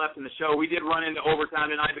minutes left in the show. We did run into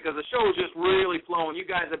overtime tonight because the show was just really flowing. You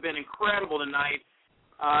guys have been incredible tonight.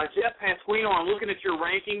 Jeff Pasquino, I'm looking at your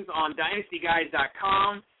rankings on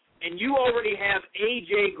DynastyGuys.com, and you already have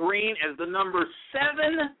A.J. Green as the number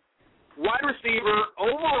 7 wide receiver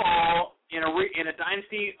overall in a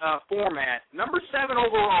Dynasty format. Number 7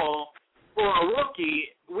 overall for a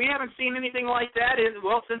rookie. We haven't seen anything like that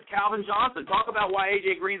since Calvin Johnson. Talk about why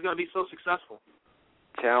A.J. Green's going to be so successful.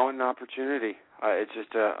 Talent and opportunity. It's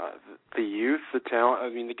just the youth, the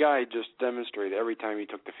talent. The guy just demonstrated every time he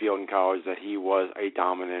took the field in college that he was a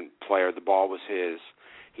dominant player. The ball was his.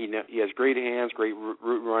 He has great hands, great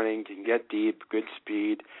route running, can get deep, good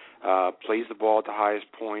speed, plays the ball at the highest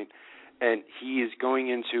point. And he is going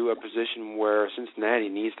into a position where Cincinnati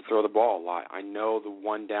needs to throw the ball a lot. I know the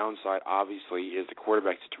one downside, obviously, is the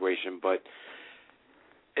quarterback situation, but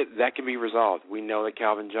that can be resolved. We know that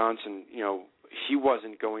Calvin Johnson, he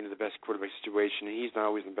wasn't going to the best quarterback situation. He's not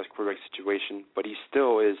always in the best quarterback situation, but he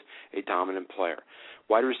still is a dominant player.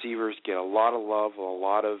 Wide receivers get a lot of love, a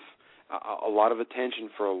lot of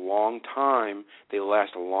attention for a long time. They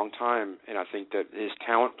last a long time, and I think that his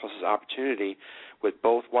talent plus his opportunity with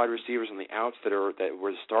both wide receivers on the outs that were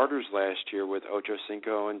the starters last year with Ocho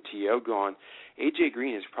Cinco and T.O. gone, A.J.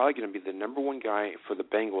 Green is probably going to be the number 1 guy for the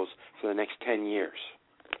Bengals for the next 10 years.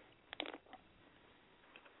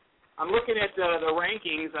 I'm looking at the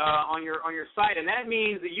rankings on your site, and that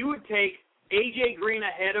means that you would take A.J. Green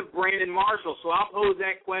ahead of Brandon Marshall. So I'll pose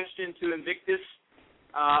that question to Invictus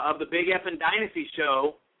of the Big F and Dynasty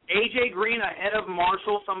show. A.J. Green ahead of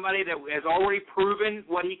Marshall, somebody that has already proven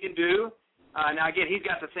what he can do. Now, again, he's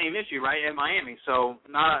got the same issue, right, at Miami, so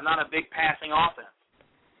not a big passing offense.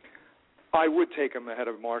 I would take him ahead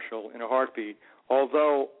of Marshall in a heartbeat,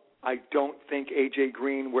 although I don't think A.J.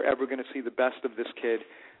 Green, we're ever going to see the best of this kid.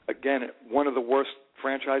 again, one of the worst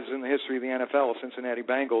franchises in the history of the NFL, Cincinnati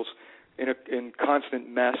Bengals, in constant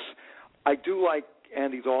mess. I do like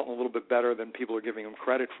Andy Dalton a little bit better than people are giving him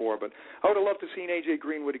credit for, but I would have loved to see A.J.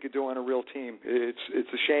 Green what he could do on a real team. It's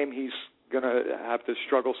a shame he's going to have to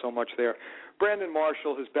struggle so much there. Brandon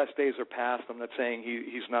Marshall, his best days are past. I'm not saying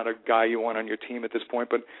he's not a guy you want on your team at this point,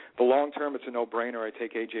 but the long term, it's a no-brainer. I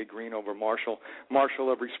take A.J. Green over Marshall.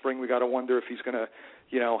 Marshall, every spring, we got to wonder if he's going to,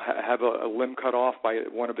 have a limb cut off by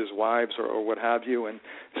one of his wives or what have you. And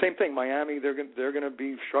same thing, Miami, they're going to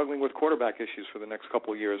be struggling with quarterback issues for the next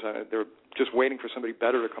couple of years. They're just waiting for somebody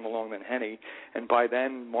better to come along than Henne, and by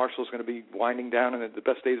then, Marshall's going to be winding down, and the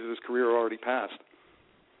best days of his career are already past.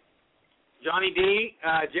 Johnny D,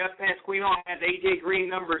 Jeff Pasquino has A.J. Green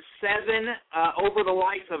number 7 over the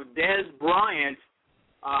likes of Dez Bryant.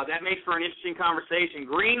 That makes for an interesting conversation.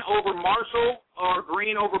 Green over Marshall or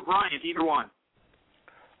Green over Bryant, either one?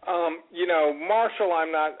 Marshall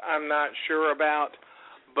I'm not sure about,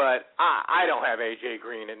 but I don't have A.J.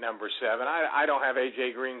 Green at number 7. I don't have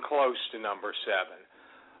A.J. Green close to number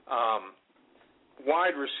 7.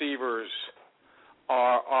 Wide receivers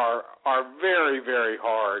are very, very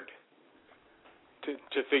hard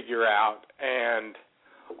to figure out, and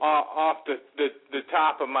off the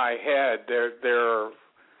top of my head, there are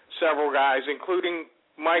several guys, including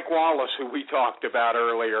Mike Wallace, who we talked about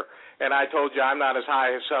earlier, and I told you I'm not as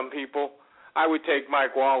high as some people. I would take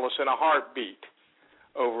Mike Wallace in a heartbeat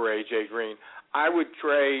over A.J. Green. I would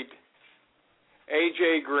trade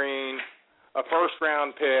A.J. Green, a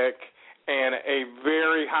first-round pick, and a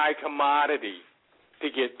very high commodity to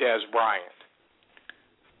get Dez Bryant.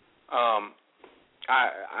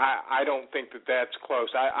 I don't think that's close.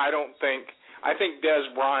 I think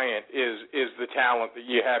Dez Bryant is the talent that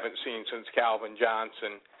you haven't seen since Calvin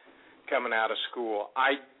Johnson coming out of school.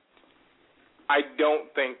 I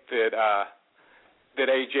don't think that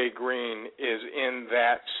A.J. Green is in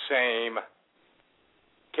that same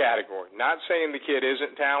category. Not saying the kid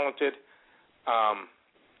isn't talented.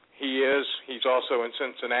 He is. He's also in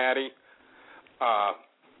Cincinnati,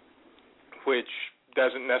 which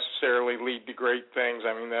doesn't necessarily lead to great things.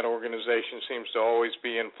 I mean, that organization seems to always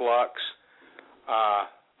be in flux.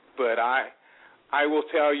 But I will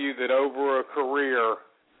tell you that over a career,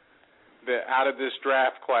 that out of this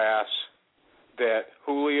draft class, that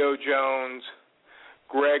Julio Jones,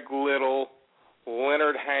 Greg Little,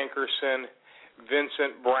 Leonard Hankerson,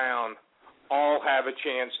 Vincent Brown all have a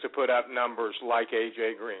chance to put up numbers like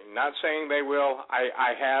A.J. Green. Not saying they will.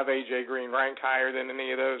 I have A.J. Green ranked higher than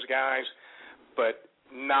any of those guys, but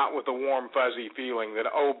not with a warm, fuzzy feeling that,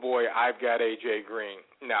 oh, boy, I've got A.J. Green.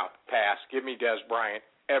 No, pass. Give me Dez Bryant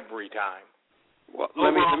every time. Well,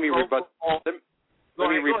 let me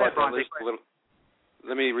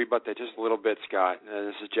rebut that just a little bit, Scott.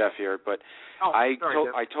 This is Jeff here, but I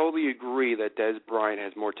totally agree that Dez Bryant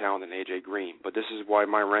has more talent than A.J. Green, but this is why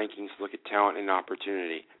my rankings look at talent and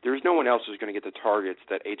opportunity. There's no one else who's going to get the targets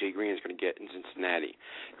that A.J. Green is going to get in Cincinnati.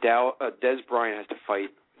 Dez Bryant has to fight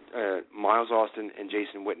Miles Austin and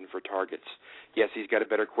Jason Witten for targets. Yes, he's got a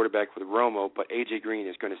better quarterback with Romo, but A.J. Green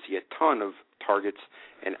is going to see a ton of targets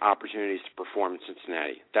and opportunities to perform in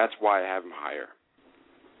Cincinnati. That's why I have him higher.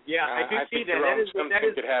 Yeah, I do see that. That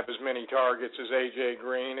could have as many targets as A.J.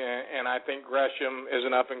 Green, and I think Gresham is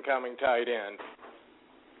an up-and-coming tight end.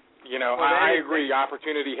 I agree.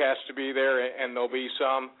 Opportunity has to be there, and there'll be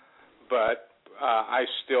some, but I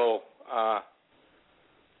still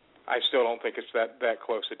don't think it's that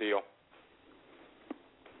close a deal.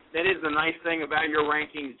 That is the nice thing about your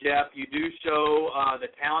rankings, Jeff. You do show the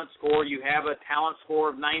talent score. You have a talent score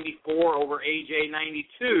of 94 over A.J.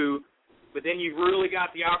 92, but then you've really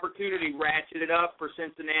got the opportunity ratcheted up for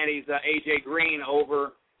Cincinnati's A.J. Green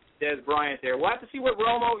over Dez Bryant there. We'll have to see what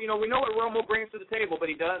Romo, we know what Romo brings to the table, but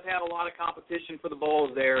he does have a lot of competition for the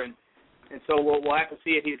balls there, and so we'll have to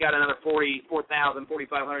see if he's got another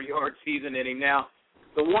 4,500 yard season in him. Now,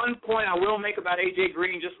 the one point I will make about A.J.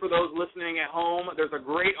 Green, just for those listening at home, there's a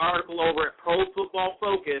great article over at Pro Football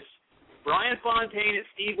Focus. Brian Fontaine and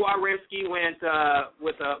Steve Wawrinski went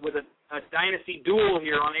with a dynasty duel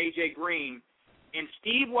here on A.J. Green, and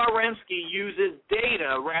Steve Wawrinski uses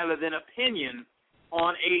data rather than opinion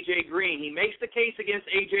on A.J. Green. He makes the case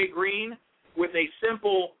against A.J. Green with a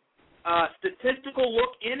simple statistical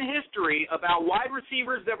look in history about wide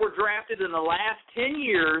receivers that were drafted in the last 10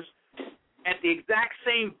 years at the exact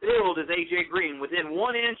same build as A.J. Green, within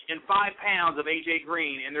 1 inch and 5 pounds of A.J.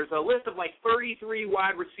 Green. And there's a list of like 33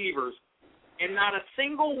 wide receivers, and not a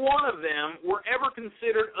single one of them were ever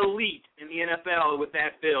considered elite in the NFL with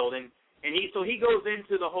that build. And he goes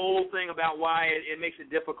into the whole thing about why it makes it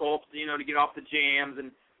difficult, to get off the jams and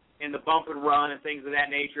and the bump and run and things of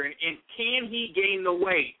that nature. And can he gain the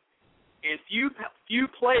weight? And few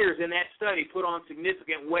players in that study put on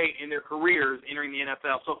significant weight in their careers entering the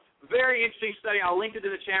NFL. So very interesting study. I'll link it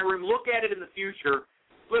in the chat room. Look at it in the future.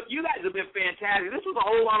 Look, you guys have been fantastic. This was a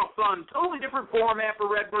whole lot of fun. Totally different format for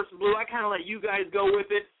Red versus Blue. I kind of let you guys go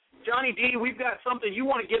with it. Johnny D, we've got something you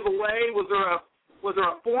want to give away. Was there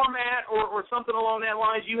a format or something along that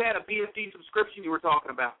lines? You had a BFD subscription you were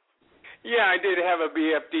talking about. Yeah, I did have a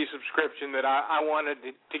BFD subscription that I wanted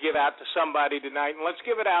to give out to somebody tonight, and let's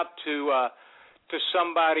give it out to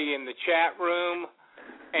somebody in the chat room,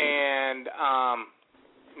 and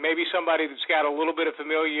maybe somebody that's got a little bit of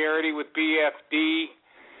familiarity with BFD.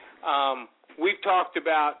 We've talked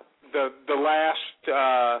about the last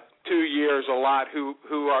 2 years a lot.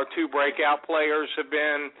 Who our two breakout players have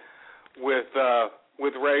been with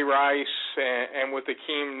Ray Rice and with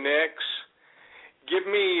Akeem Nicks. Give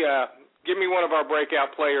me one of our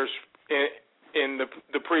breakout players in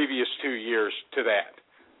the previous 2 years to that.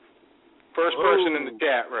 First person in the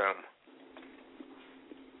chat room.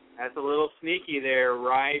 That's a little sneaky there.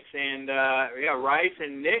 Rice and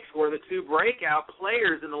Nicks were the two breakout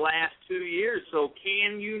players in the last 2 years. So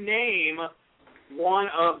can you name one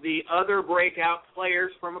of the other breakout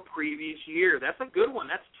players from a previous year? That's a good one.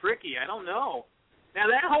 That's tricky. I don't know. Now,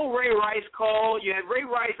 that whole Ray Rice call, you had Ray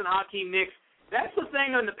Rice and Akeem Nicks. That's the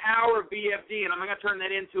thing on the power of BFD, and I'm going to turn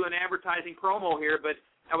that into an advertising promo here, but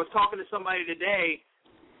I was talking to somebody today.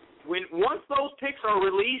 Once those picks are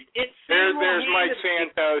released, it's there's Mike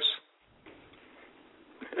Santos.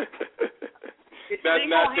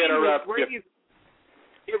 Not to interrupt you.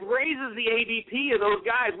 It raises the ADP of those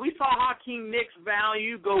guys. We saw Akeem Nicks'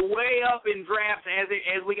 value go way up in drafts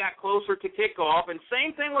as we got closer to kickoff, and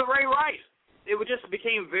same thing with Ray Rice. It just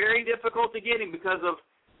became very difficult to get him because of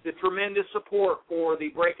the tremendous support for the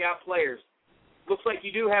breakout players. Looks like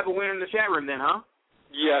you do have a winner in the chat room then, huh?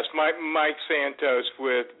 Yes, Mike Santos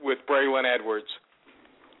with Braylon Edwards.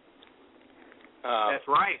 That's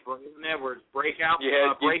right, Braylon Edwards. Breakout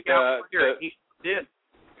player. He did.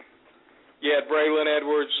 Yeah, Braylon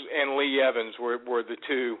Edwards and Lee Evans were the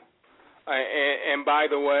two. And by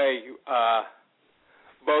the way,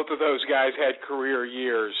 both of those guys had career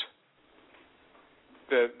years.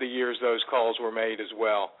 The years those calls were made as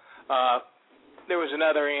well. There was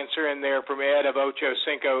another answer in there from Ed of Ocho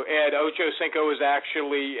Cinco. Ed, Ocho Cinco is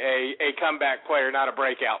actually a comeback player, not a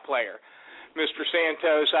breakout player. Mr.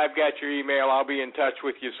 Santos, I've got your email. I'll be in touch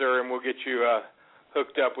with you, sir, and we'll get you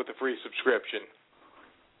hooked up with a free subscription.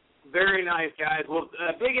 Very nice, guys. Well,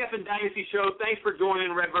 Big F and Dynasty Show, thanks for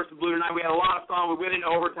joining Red versus Blue tonight. We had a lot of fun. We went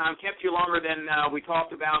into overtime, kept you longer than we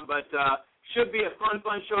talked about, but should be a fun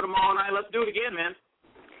show tomorrow night. Let's do it again, man.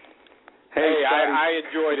 Hey, I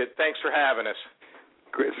enjoyed it. Thanks for having us.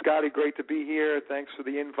 Scotty, great to be here. Thanks for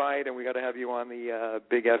the invite, and we got to have you on the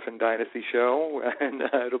Big F and Dynasty Show, and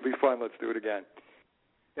it'll be fun. Let's do it again.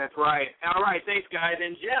 That's right. All right, thanks, guys.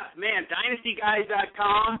 And Jeff, man,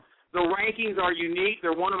 DynastyGuys.com, the rankings are unique.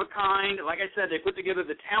 They're one of a kind. Like I said, they put together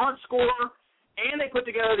the talent score, and they put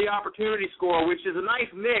together the opportunity score, which is a nice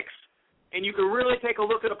mix. And you can really take a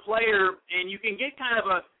look at a player, and you can get kind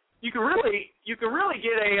of you can really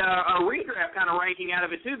get a redraft kind of ranking out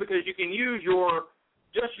of it too, because you can use your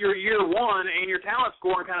year one and your talent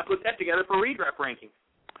score and kind of put that together for redraft ranking.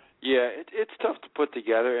 Yeah, it's tough to put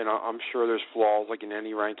together, and I'm sure there's flaws like in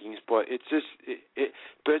any rankings, but it's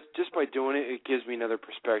but just by doing it, it gives me another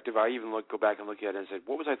perspective. I even go back and look at it and say,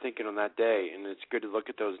 what was I thinking on that day? And it's good to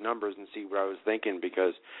look at those numbers and see what I was thinking,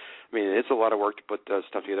 because I mean it's a lot of work to put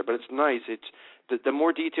stuff together, but it's nice. It's the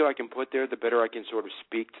more detail I can put there, the better I can sort of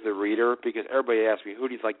speak to the reader, because everybody asks me, who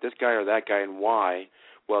do you like, this guy or that guy, and why?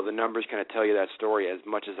 Well, the numbers kind of tell you that story as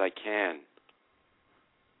much as I can.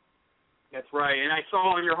 That's right. And I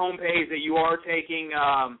saw on your homepage that you are taking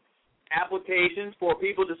applications for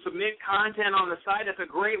people to submit content on the site. That's a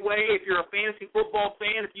great way if you're a fantasy football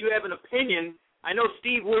fan. If you have an opinion, I know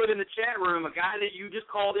Steve Wood in the chat room, a guy that you just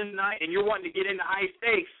called in tonight, and you're wanting to get into high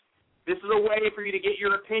stakes. This is a way for you to get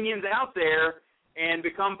your opinions out there and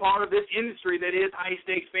become part of this industry that is high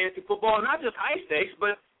stakes fantasy football, and not just high stakes,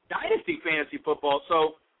 but dynasty fantasy football.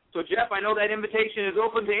 So Jeff, I know that invitation is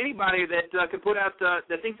open to anybody that can put out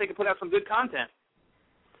that thinks they can put out some good content.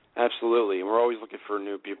 Absolutely, and we're always looking for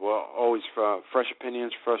new people. Always fresh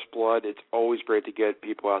opinions, fresh blood. It's always great to get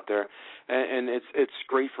people out there, and it's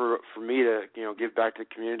great for me to give back to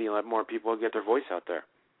the community and let more people get their voice out there.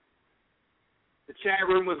 The chat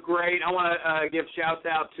room was great. I want to give shouts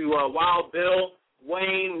out to Wild Bill,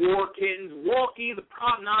 Wayne, War Kittens, Walkie, the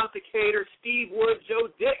Prognosticator, Steve Wood,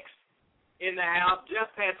 Joe Dix in the house, Jeff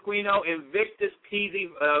Pasquino, Invictus Peasy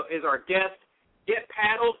is our guest, Get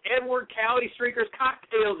Paddled, Edward, Cali Streakers,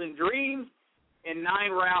 Cocktails and Dreams, and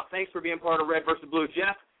 9 Route. Thanks for being part of Red vs. Blue.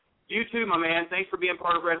 Jeff, you too, my man. Thanks for being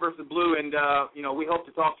part of Red vs. Blue, and, we hope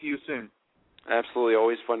to talk to you soon. Absolutely.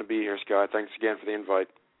 Always fun to be here, Scott. Thanks again for the invite.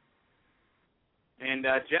 And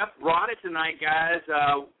Jeff brought it tonight, guys.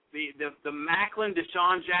 The Macklin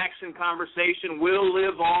Deshaun Jackson conversation will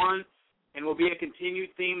live on and will be a continued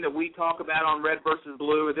theme that we talk about on Red vs.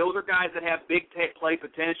 Blue. Those are guys that have big play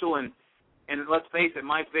potential, and let's face it,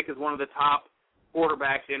 Mike Vick is one of the top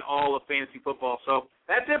quarterbacks in all of fantasy football. So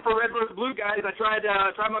that's it for Red vs. Blue, guys. I tried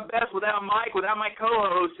my best without Mike, without my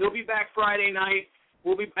co-host. He'll be back Friday night.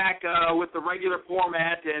 We'll be back with the regular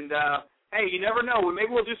format, and hey, you never know.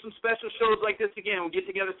 Maybe we'll do some special shows like this again. We'll get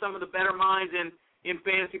together some of the better minds in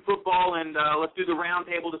fantasy football, and let's do the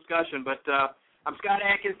roundtable discussion. But I'm Scott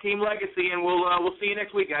Atkins, Team Legacy, and we'll see you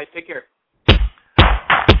next week, guys. Take care.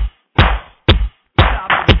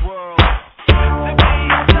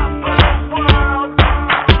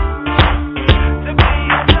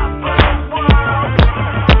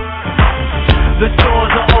 The stores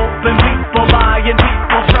are open, people buying,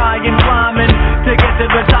 people trying, climbing to get to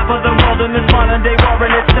the top of the world in this modern day war,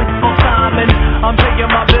 and it's simple timing. I'm paying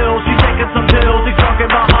my bills, she's taking some pills, he's drunken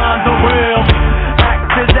behind the wheel.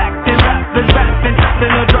 Actors acting, rappers rapping, trapped in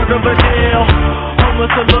a drug of a deal. Homeless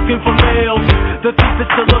are looking for meals, the thief is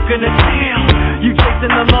still looking to steal. You chasing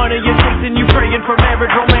the money, you're chasing, you praying for marriage,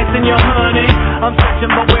 romance, and your honey. I'm searching,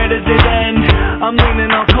 but where does it end? I'm leaning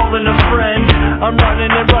on calling a friend. I'm running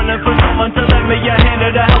and running for someone to lend me a hand or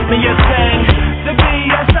to help me ascend. To be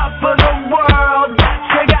on top of the world,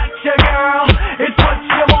 gotcha, girl. It's what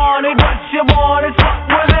you wanted, what you want, it's what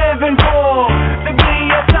we're living for. To be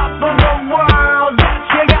on top of the world,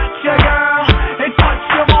 gotcha, girl. It's what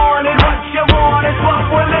you wanted, what you want, it's what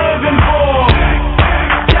we're living for.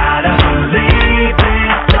 Gotta believe in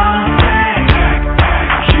something.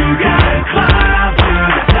 You gotta climb to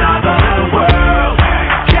the top of the world.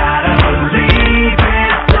 Gotta believe in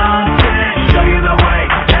something. Show you the way.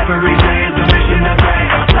 Every day is a mission to break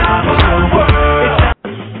on top of the world.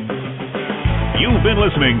 You've been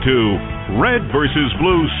listening to Red vs.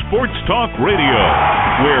 Blue Sports Talk Radio,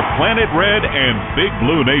 where Planet Red and Big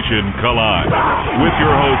Blue Nation collide. With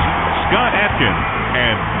your hosts, Scott Atkins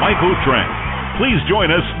and Michael Trent. Please join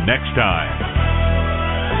us next time.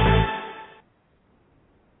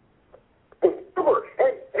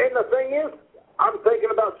 And the thing is, I'm thinking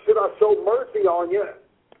about, should I show mercy on you?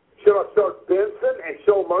 Should I start Benson and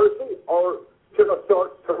show mercy, or should I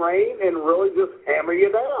start Terrain and really just hammer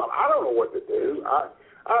you down? I don't know what to do.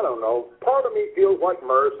 I don't know. Part of me feels like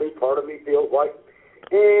mercy. Part of me feels like,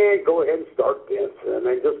 go ahead and start Benson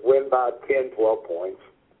and just win by 10, 12 points.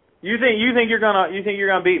 You think you're gonna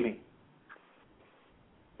beat me?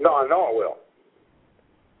 No, I know I will.